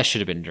don't know if that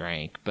should have been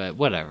drank, but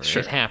whatever.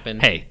 Sure. It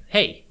happened.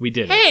 Hey. We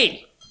did it.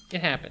 Hey!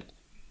 It happened.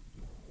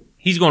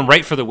 He's going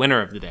right for the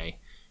winner of the day.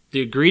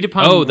 The agreed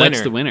upon winner. Oh, that's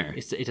the winner.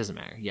 It doesn't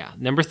matter. Yeah.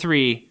 Number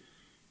 3,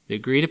 the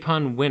agreed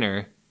upon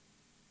winner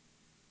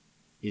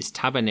is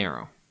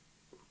Tabanero.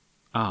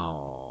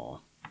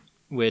 Oh.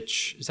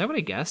 Which, is that what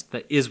I guessed?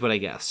 That is what I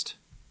guessed.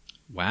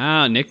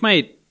 Wow. Nick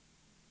might...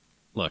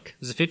 Look.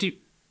 There's a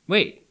 50...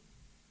 Wait.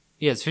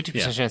 Yeah, it's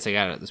 50% chance I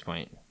got it at this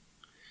point.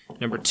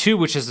 Number 2,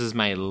 which is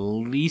my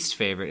least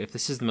favorite. If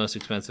this is the most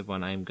expensive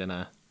one, I'm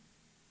gonna...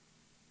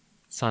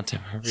 Santa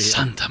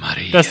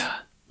Maria.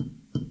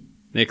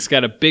 Nick's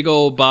got a big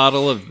old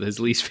bottle of his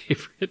least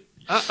favorite.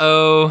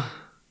 Uh-oh.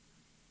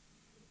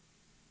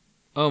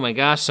 Oh my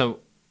gosh, so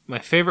my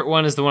favorite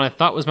one is the one I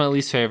thought was my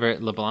least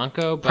favorite, Le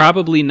Blanco. But...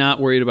 Probably not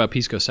worried about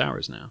Pisco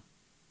Sours now.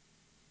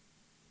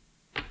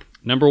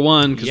 Number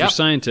 1, because we're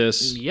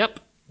scientists.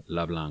 Yep.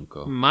 La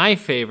Blanco. My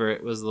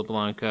favorite was Le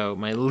Blanco.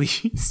 My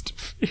least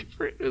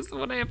favorite is the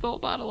one I have the whole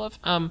bottle of.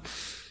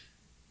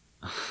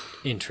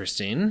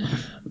 Interesting.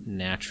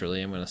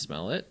 Naturally, I'm going to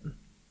smell it.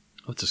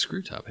 Oh, it's a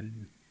screw top. I didn't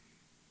even...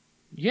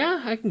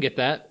 Yeah, I can get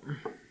that.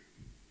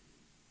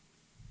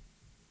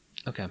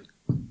 Okay.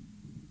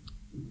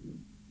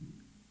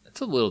 That's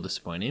a little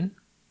disappointing.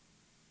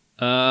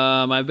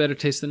 I better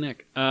taste the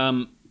Nick.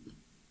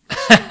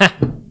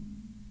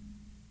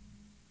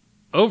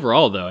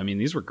 Overall, though, I mean,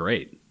 these were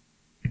great.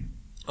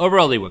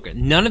 Overall, they were good.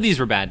 None of these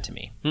were bad to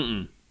me.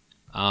 I'm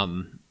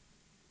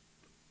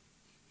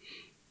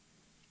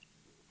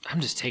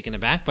just taken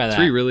aback by that.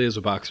 3 really is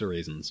a box of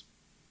raisins.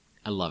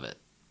 I love it.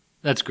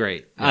 That's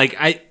great.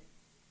 Yeah.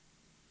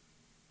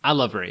 I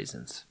love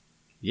raisins.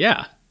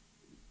 Yeah.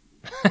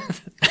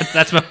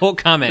 That's my whole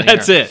comment.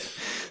 That's it.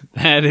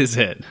 That is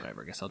it.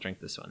 Whatever. I guess I'll drink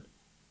this one.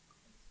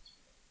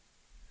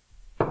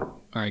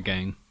 All right,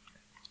 gang.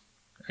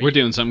 We're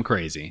doing something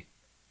crazy.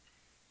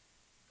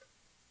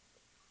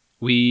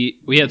 We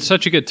had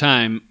such a good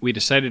time, we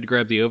decided to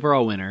grab the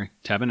overall winner,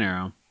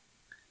 Tabanero.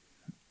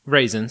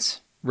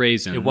 Raisins.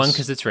 It won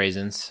because it's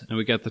raisins. And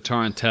we got the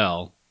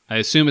Tarantelle. I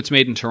assume it's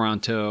made in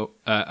Toronto.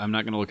 I'm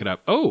not going to look it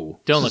up. Oh!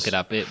 Don't look it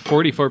up.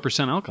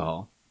 44%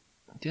 alcohol.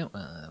 That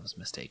was a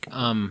mistake.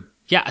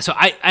 Yeah, so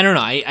I don't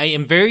know. I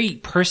am very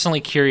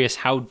personally curious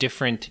how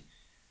different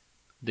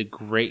the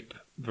grape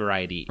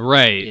variety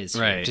is.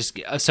 Right. Just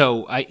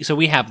so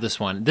we have this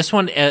one. This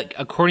one,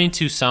 according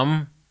to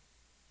some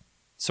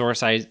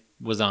source I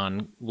was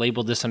on,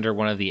 labeled this under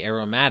one of the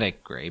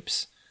aromatic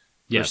grapes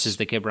versus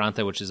the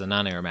Quebranta, which is a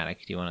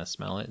non-aromatic. Do you want to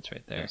smell it? It's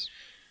right there. Yes.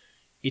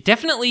 It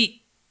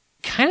definitely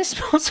kind of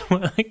smells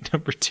like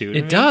number 2.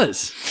 It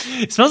does.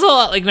 It smells a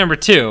lot like number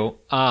 2,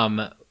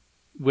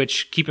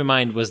 which, keep in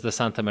mind, was the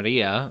Santa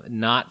Maria,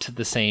 not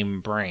the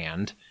same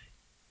brand,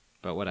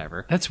 but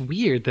whatever. That's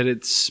weird that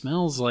it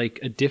smells like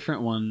a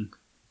different one.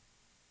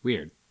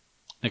 Weird.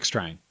 Next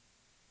trying.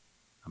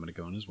 I'm going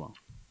to go in as well.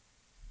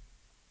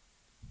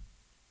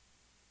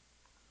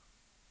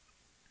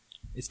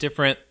 It's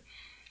different.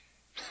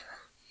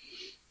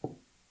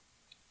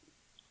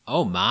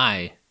 Oh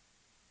my.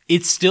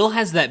 It still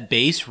has that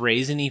base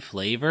raisiny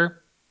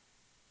flavor.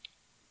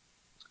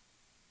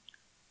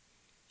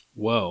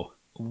 Whoa.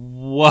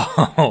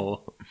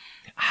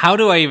 How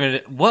do I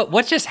even...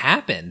 What just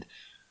happened?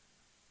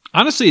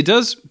 Honestly, it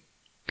does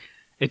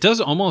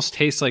almost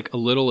taste like a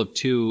little of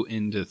 2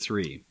 into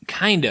 3.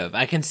 Kind of.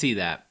 I can see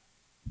that.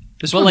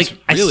 This one's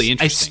really interesting.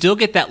 I still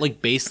get that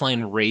like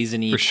baseline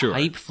raisiny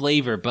type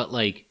flavor, but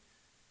like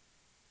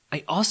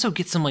I also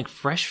get some like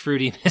fresh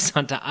fruitiness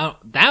on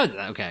top.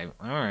 Okay.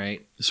 All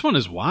right. This one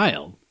is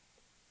wild.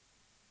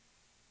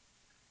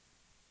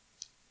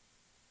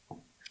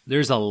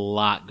 There's a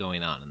lot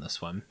going on in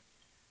this one.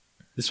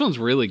 This one's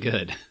really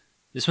good.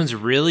 This one's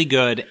really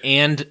good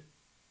and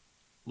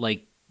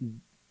like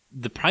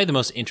probably the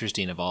most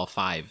interesting of all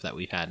 5 that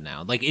we've had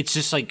now. Like it's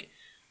just like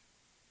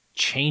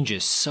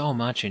changes so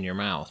much in your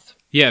mouth.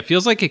 Yeah, it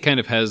feels like it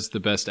kind of has the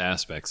best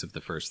aspects of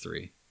the first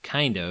 3.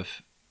 Kind of.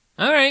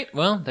 All right.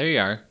 Well, there you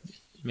are.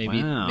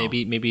 Maybe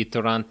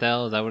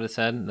Torrantel. Is that what it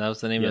said? That was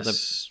the name of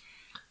the...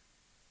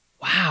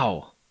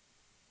 Wow.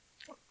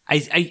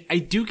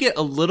 I do get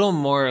a little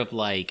more of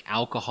like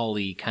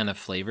alcohol-y kind of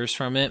flavors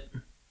from it.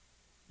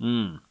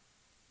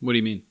 What do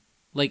you mean?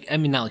 Like, I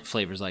mean, not like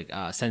flavors, like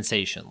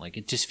sensation. Like,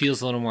 it just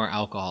feels a little more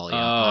alcohol-y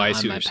I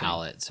see on my what you're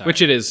palate. Sorry.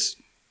 Which it is.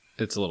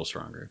 It's a little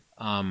stronger.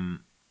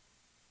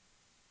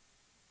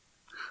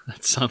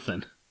 That's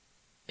something.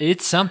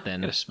 It's something. I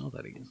gotta smell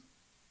that again.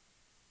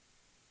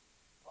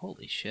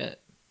 Holy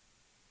shit.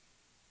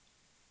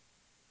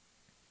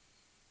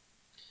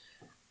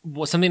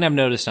 something I've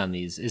noticed on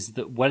these is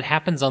that what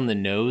happens on the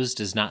nose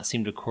does not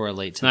seem to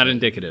correlate to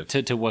indicative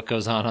to what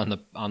goes on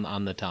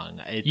the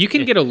tongue. You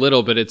can get a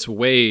little, but it's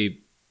way.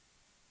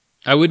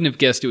 I wouldn't have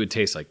guessed it would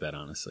taste like that,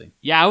 honestly.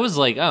 Yeah, I was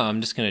like, oh,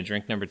 I'm just gonna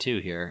drink number 2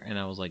 here, and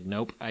I was like,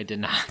 nope, I did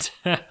not.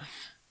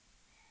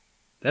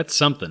 That's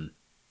something.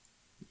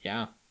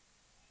 Yeah.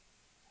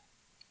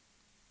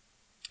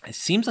 It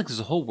seems like there's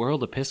a whole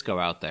world of Pisco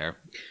out there.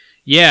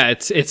 Yeah,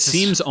 it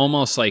seems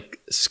almost like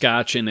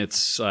Scotch in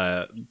its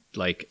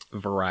like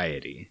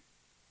variety,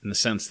 in the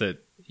sense that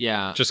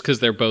just because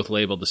they're both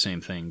labeled the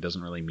same thing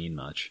doesn't really mean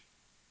much.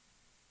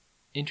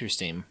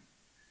 Interesting.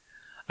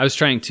 I was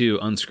trying to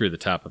unscrew the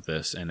top of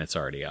this, and it's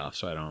already off,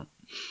 so I don't.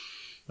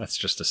 That's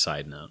just a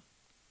side note.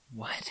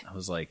 What? I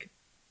was like,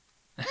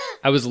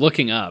 I was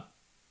looking up.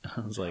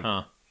 I was like,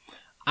 huh.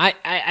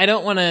 I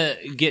don't want to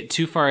get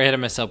too far ahead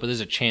of myself, but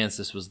there's a chance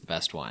this was the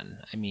best one.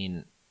 I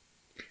mean,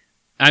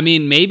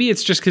 maybe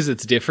it's just because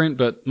it's different,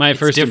 but my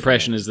first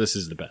impression is this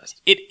is the best.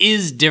 It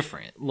is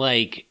different.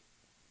 Like,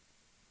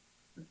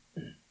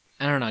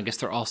 I don't know. I guess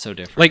they're all so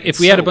different. Like, if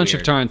we had a bunch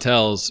of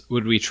Tarentelles,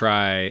 would we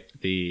try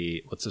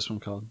what's this one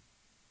called?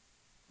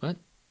 What?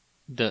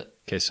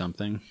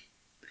 something.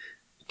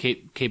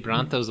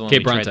 Quebranto's the one we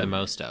tried the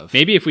most of.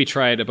 Maybe if we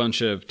tried a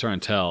bunch of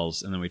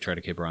Tarentelles and then we tried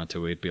a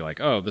Quebranto, we'd be like,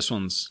 oh, this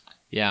one's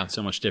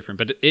so much different.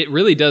 But it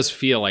really does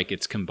feel like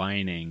it's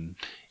combining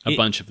a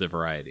bunch of the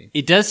variety.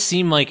 It does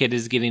seem like it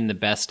is getting the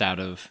best out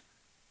of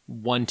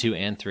 1, 2,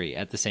 and 3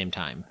 at the same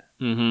time.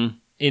 Mm-hmm.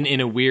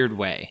 In a weird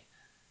way.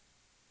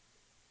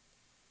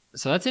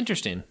 So that's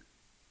interesting.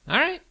 All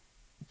right.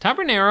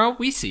 Tabernero,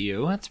 we see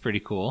you. That's pretty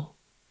cool.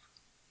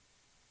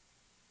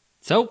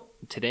 So,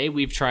 today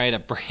we've tried a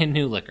brand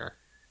new liquor.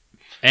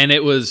 And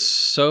it was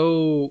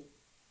so...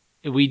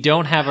 We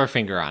don't have our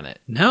finger on it.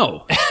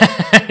 No.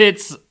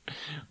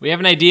 We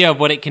have an idea of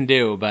what it can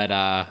do, but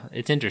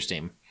it's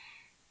interesting.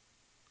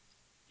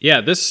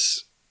 Yeah,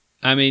 this...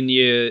 I mean,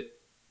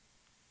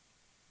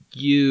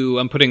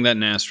 I'm putting that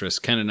in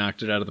asterisk, kind of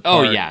knocked it out of the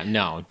park. Oh, yeah.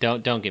 No,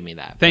 don't give me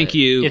that. Thank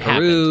you,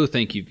 Peru.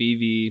 Thank you,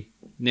 Vivi.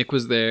 Nick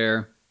was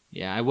there.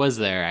 Yeah, I was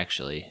there,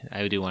 actually.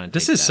 I do want to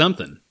This is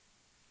something.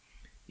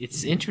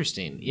 It's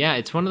interesting. Yeah,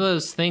 it's one of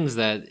those things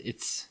that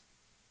it's...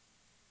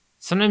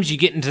 Sometimes you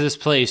get into this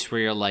place where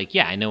you're like,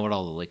 yeah, I know what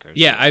all the liquors are.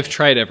 Yeah, I've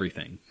tried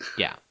everything.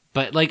 Yeah,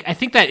 but like I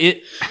think that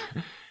it...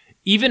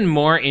 even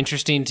more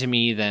interesting to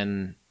me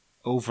than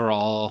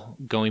overall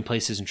going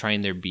places and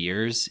trying their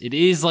beers, it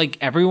is like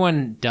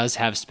everyone does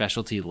have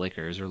specialty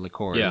liquors or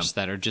liqueurs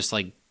that are just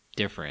like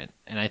different.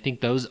 And I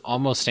think those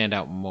almost stand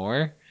out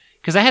more.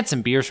 Because I had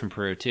some beers from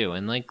Peru too,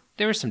 and like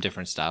there was some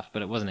different stuff,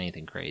 but it wasn't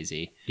anything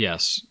crazy.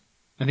 Yes.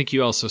 I think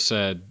you also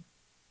said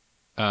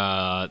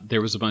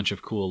there was a bunch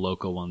of cool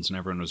local ones, and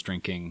everyone was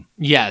drinking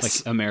like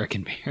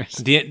American beers.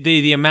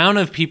 The amount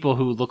of people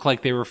who look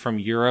like they were from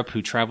Europe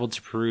who traveled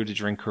to Peru to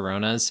drink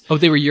Coronas. Oh,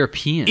 they were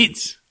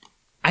Europeans.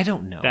 I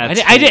don't know.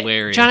 That's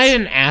hilarious. John, I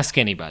didn't ask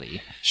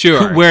anybody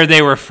where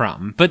they were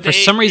from. But for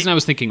some reason I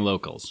was thinking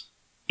locals.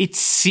 It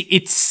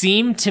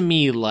seemed to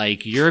me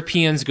like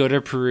Europeans go to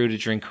Peru to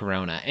drink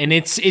Corona. And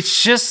it's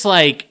just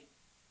like,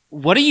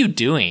 what are you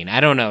doing?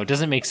 I don't know. It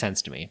doesn't make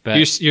sense to me.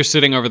 But you're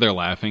sitting over there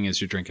laughing as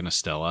you're drinking a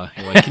Stella.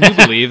 You're like, can you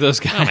believe those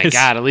guys? Oh my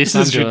God, at least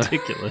this is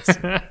ridiculous.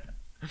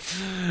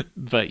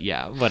 But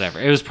yeah, whatever.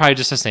 It was probably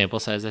just a sample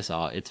size I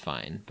saw. It's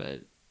fine.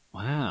 But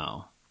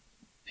wow.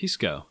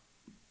 Pisco.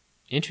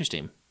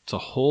 Interesting. It's a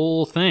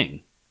whole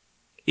thing.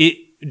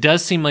 It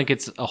does seem like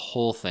it's a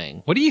whole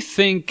thing. What do you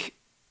think?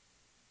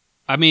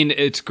 I mean,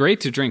 it's great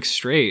to drink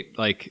straight.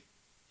 Like,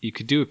 you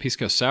could do a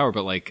Pisco sour,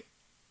 but like,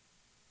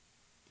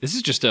 this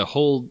is just a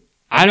whole...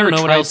 I don't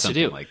know what else to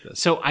do. Like this.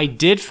 So I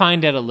did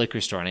find at a liquor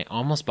store, and I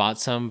almost bought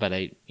some, but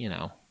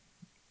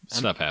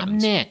stuff happens. I'm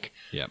Nick.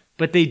 Yeah.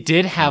 But they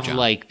did have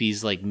like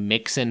these like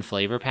mix-in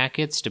flavor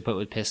packets to put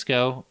with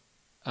Pisco.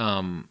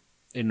 And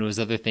it was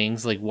other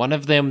things. Like one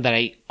of them that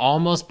I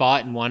almost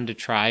bought and wanted to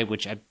try,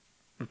 which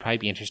would probably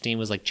be interesting,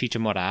 was like chicha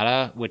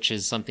morada, which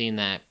is something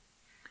that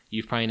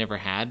you've probably never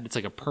had. It's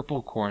like a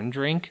purple corn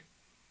drink.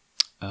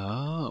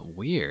 Oh,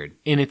 weird.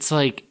 And it's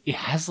like, it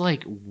has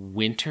like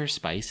winter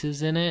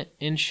spices in it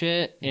and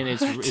shit. And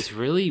it's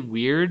really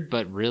weird,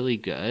 but really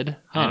good.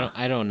 Huh.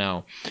 I don't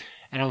know.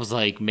 And I was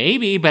like,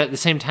 maybe, but at the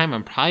same time,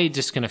 I'm probably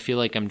just going to feel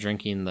like I'm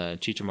drinking the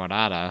chicha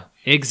morada.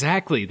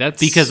 Exactly.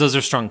 That's because those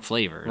are strong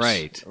flavors.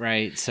 Right.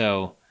 Right.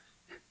 So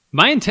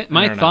my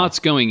thoughts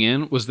going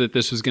in was that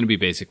this was going to be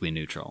basically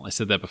neutral. I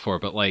said that before,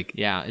 but like,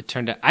 yeah, it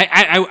turned out,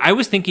 I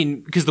was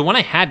thinking, because the one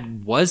I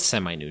had was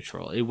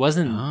semi-neutral. It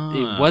wasn't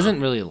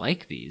really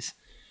like these,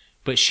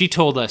 but she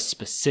told us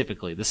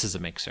specifically, this is a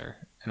mixer.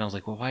 And I was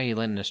like, well, why are you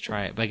letting us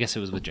try it? But I guess it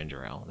was with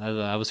ginger ale.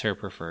 That was her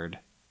preferred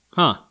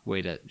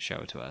way to show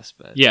it to us.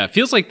 But yeah, it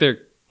feels like they're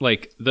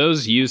like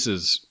those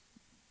uses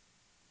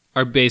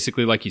are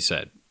basically like you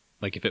said,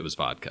 like if it was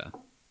vodka.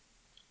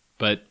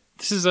 But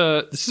this is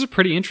a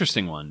pretty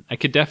interesting one. I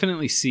could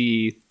definitely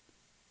see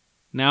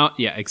now.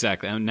 Yeah,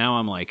 exactly. Now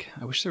I'm like,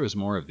 I wish there was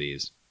more of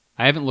these.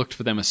 I haven't looked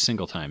for them a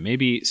single time.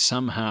 Maybe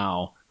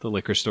somehow the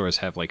liquor stores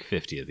have like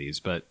 50 of these,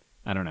 but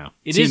I don't know.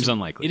 It seems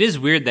unlikely. It is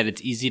weird that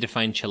it's easy to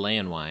find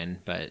Chilean wine,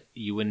 but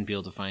you wouldn't be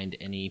able to find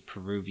any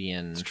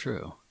Peruvian. It's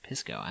true.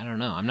 Pisco. I don't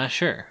know. I'm not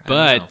sure.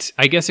 But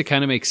I guess it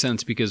kind of makes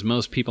sense because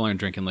most people aren't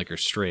drinking liquor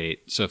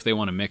straight. So if they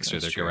want a mixer,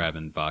 they're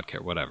grabbing vodka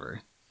or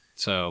whatever.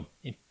 So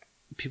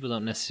people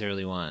don't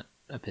necessarily want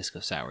a Pisco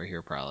sour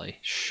here, probably.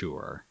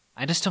 Sure.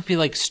 I just don't feel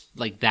like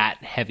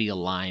that heavy a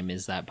lime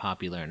is that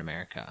popular in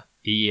America.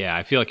 Yeah,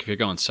 I feel like if you're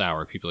going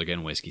sour, people are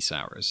getting whiskey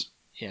sours.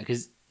 Yeah,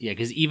 because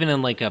even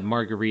in like a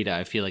margarita,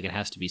 I feel like it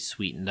has to be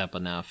sweetened up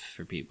enough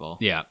for people.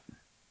 Yeah.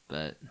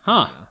 But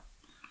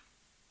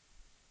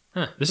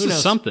this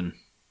is something.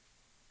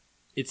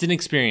 It's an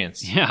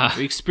experience. Yeah.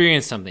 We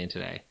experienced something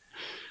today.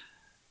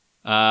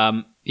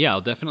 Yeah, I'll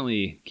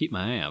definitely keep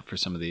my eye out for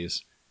some of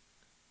these.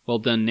 Well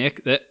done,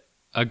 Nick.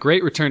 A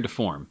great return to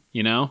form,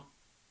 you know?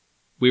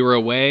 We were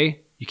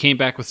away. You came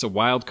back with a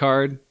wild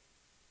card.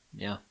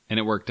 Yeah. And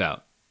it worked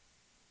out.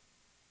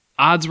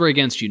 Odds were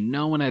against you.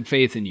 No one had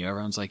faith in you.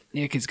 Everyone's like,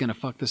 Nick is going to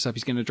fuck this up.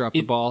 He's going to drop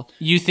the ball.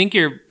 You think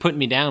you're putting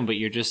me down, but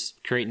you're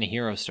just creating a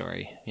hero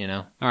story, you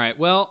know? All right.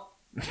 Well,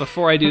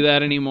 before I do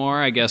that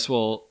anymore, I guess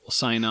we'll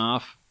sign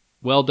off.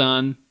 Well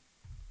done.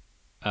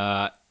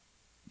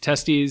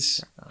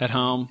 Testes at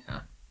home.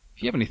 Yeah.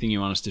 If you have anything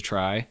you want us to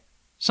try,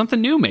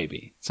 something new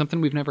maybe, something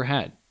we've never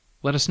had,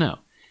 let us know.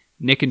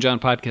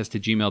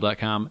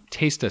 nickandjohnpodcast@gmail.com.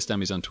 Taste Test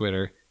Dummies on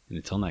Twitter. And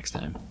until next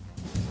time.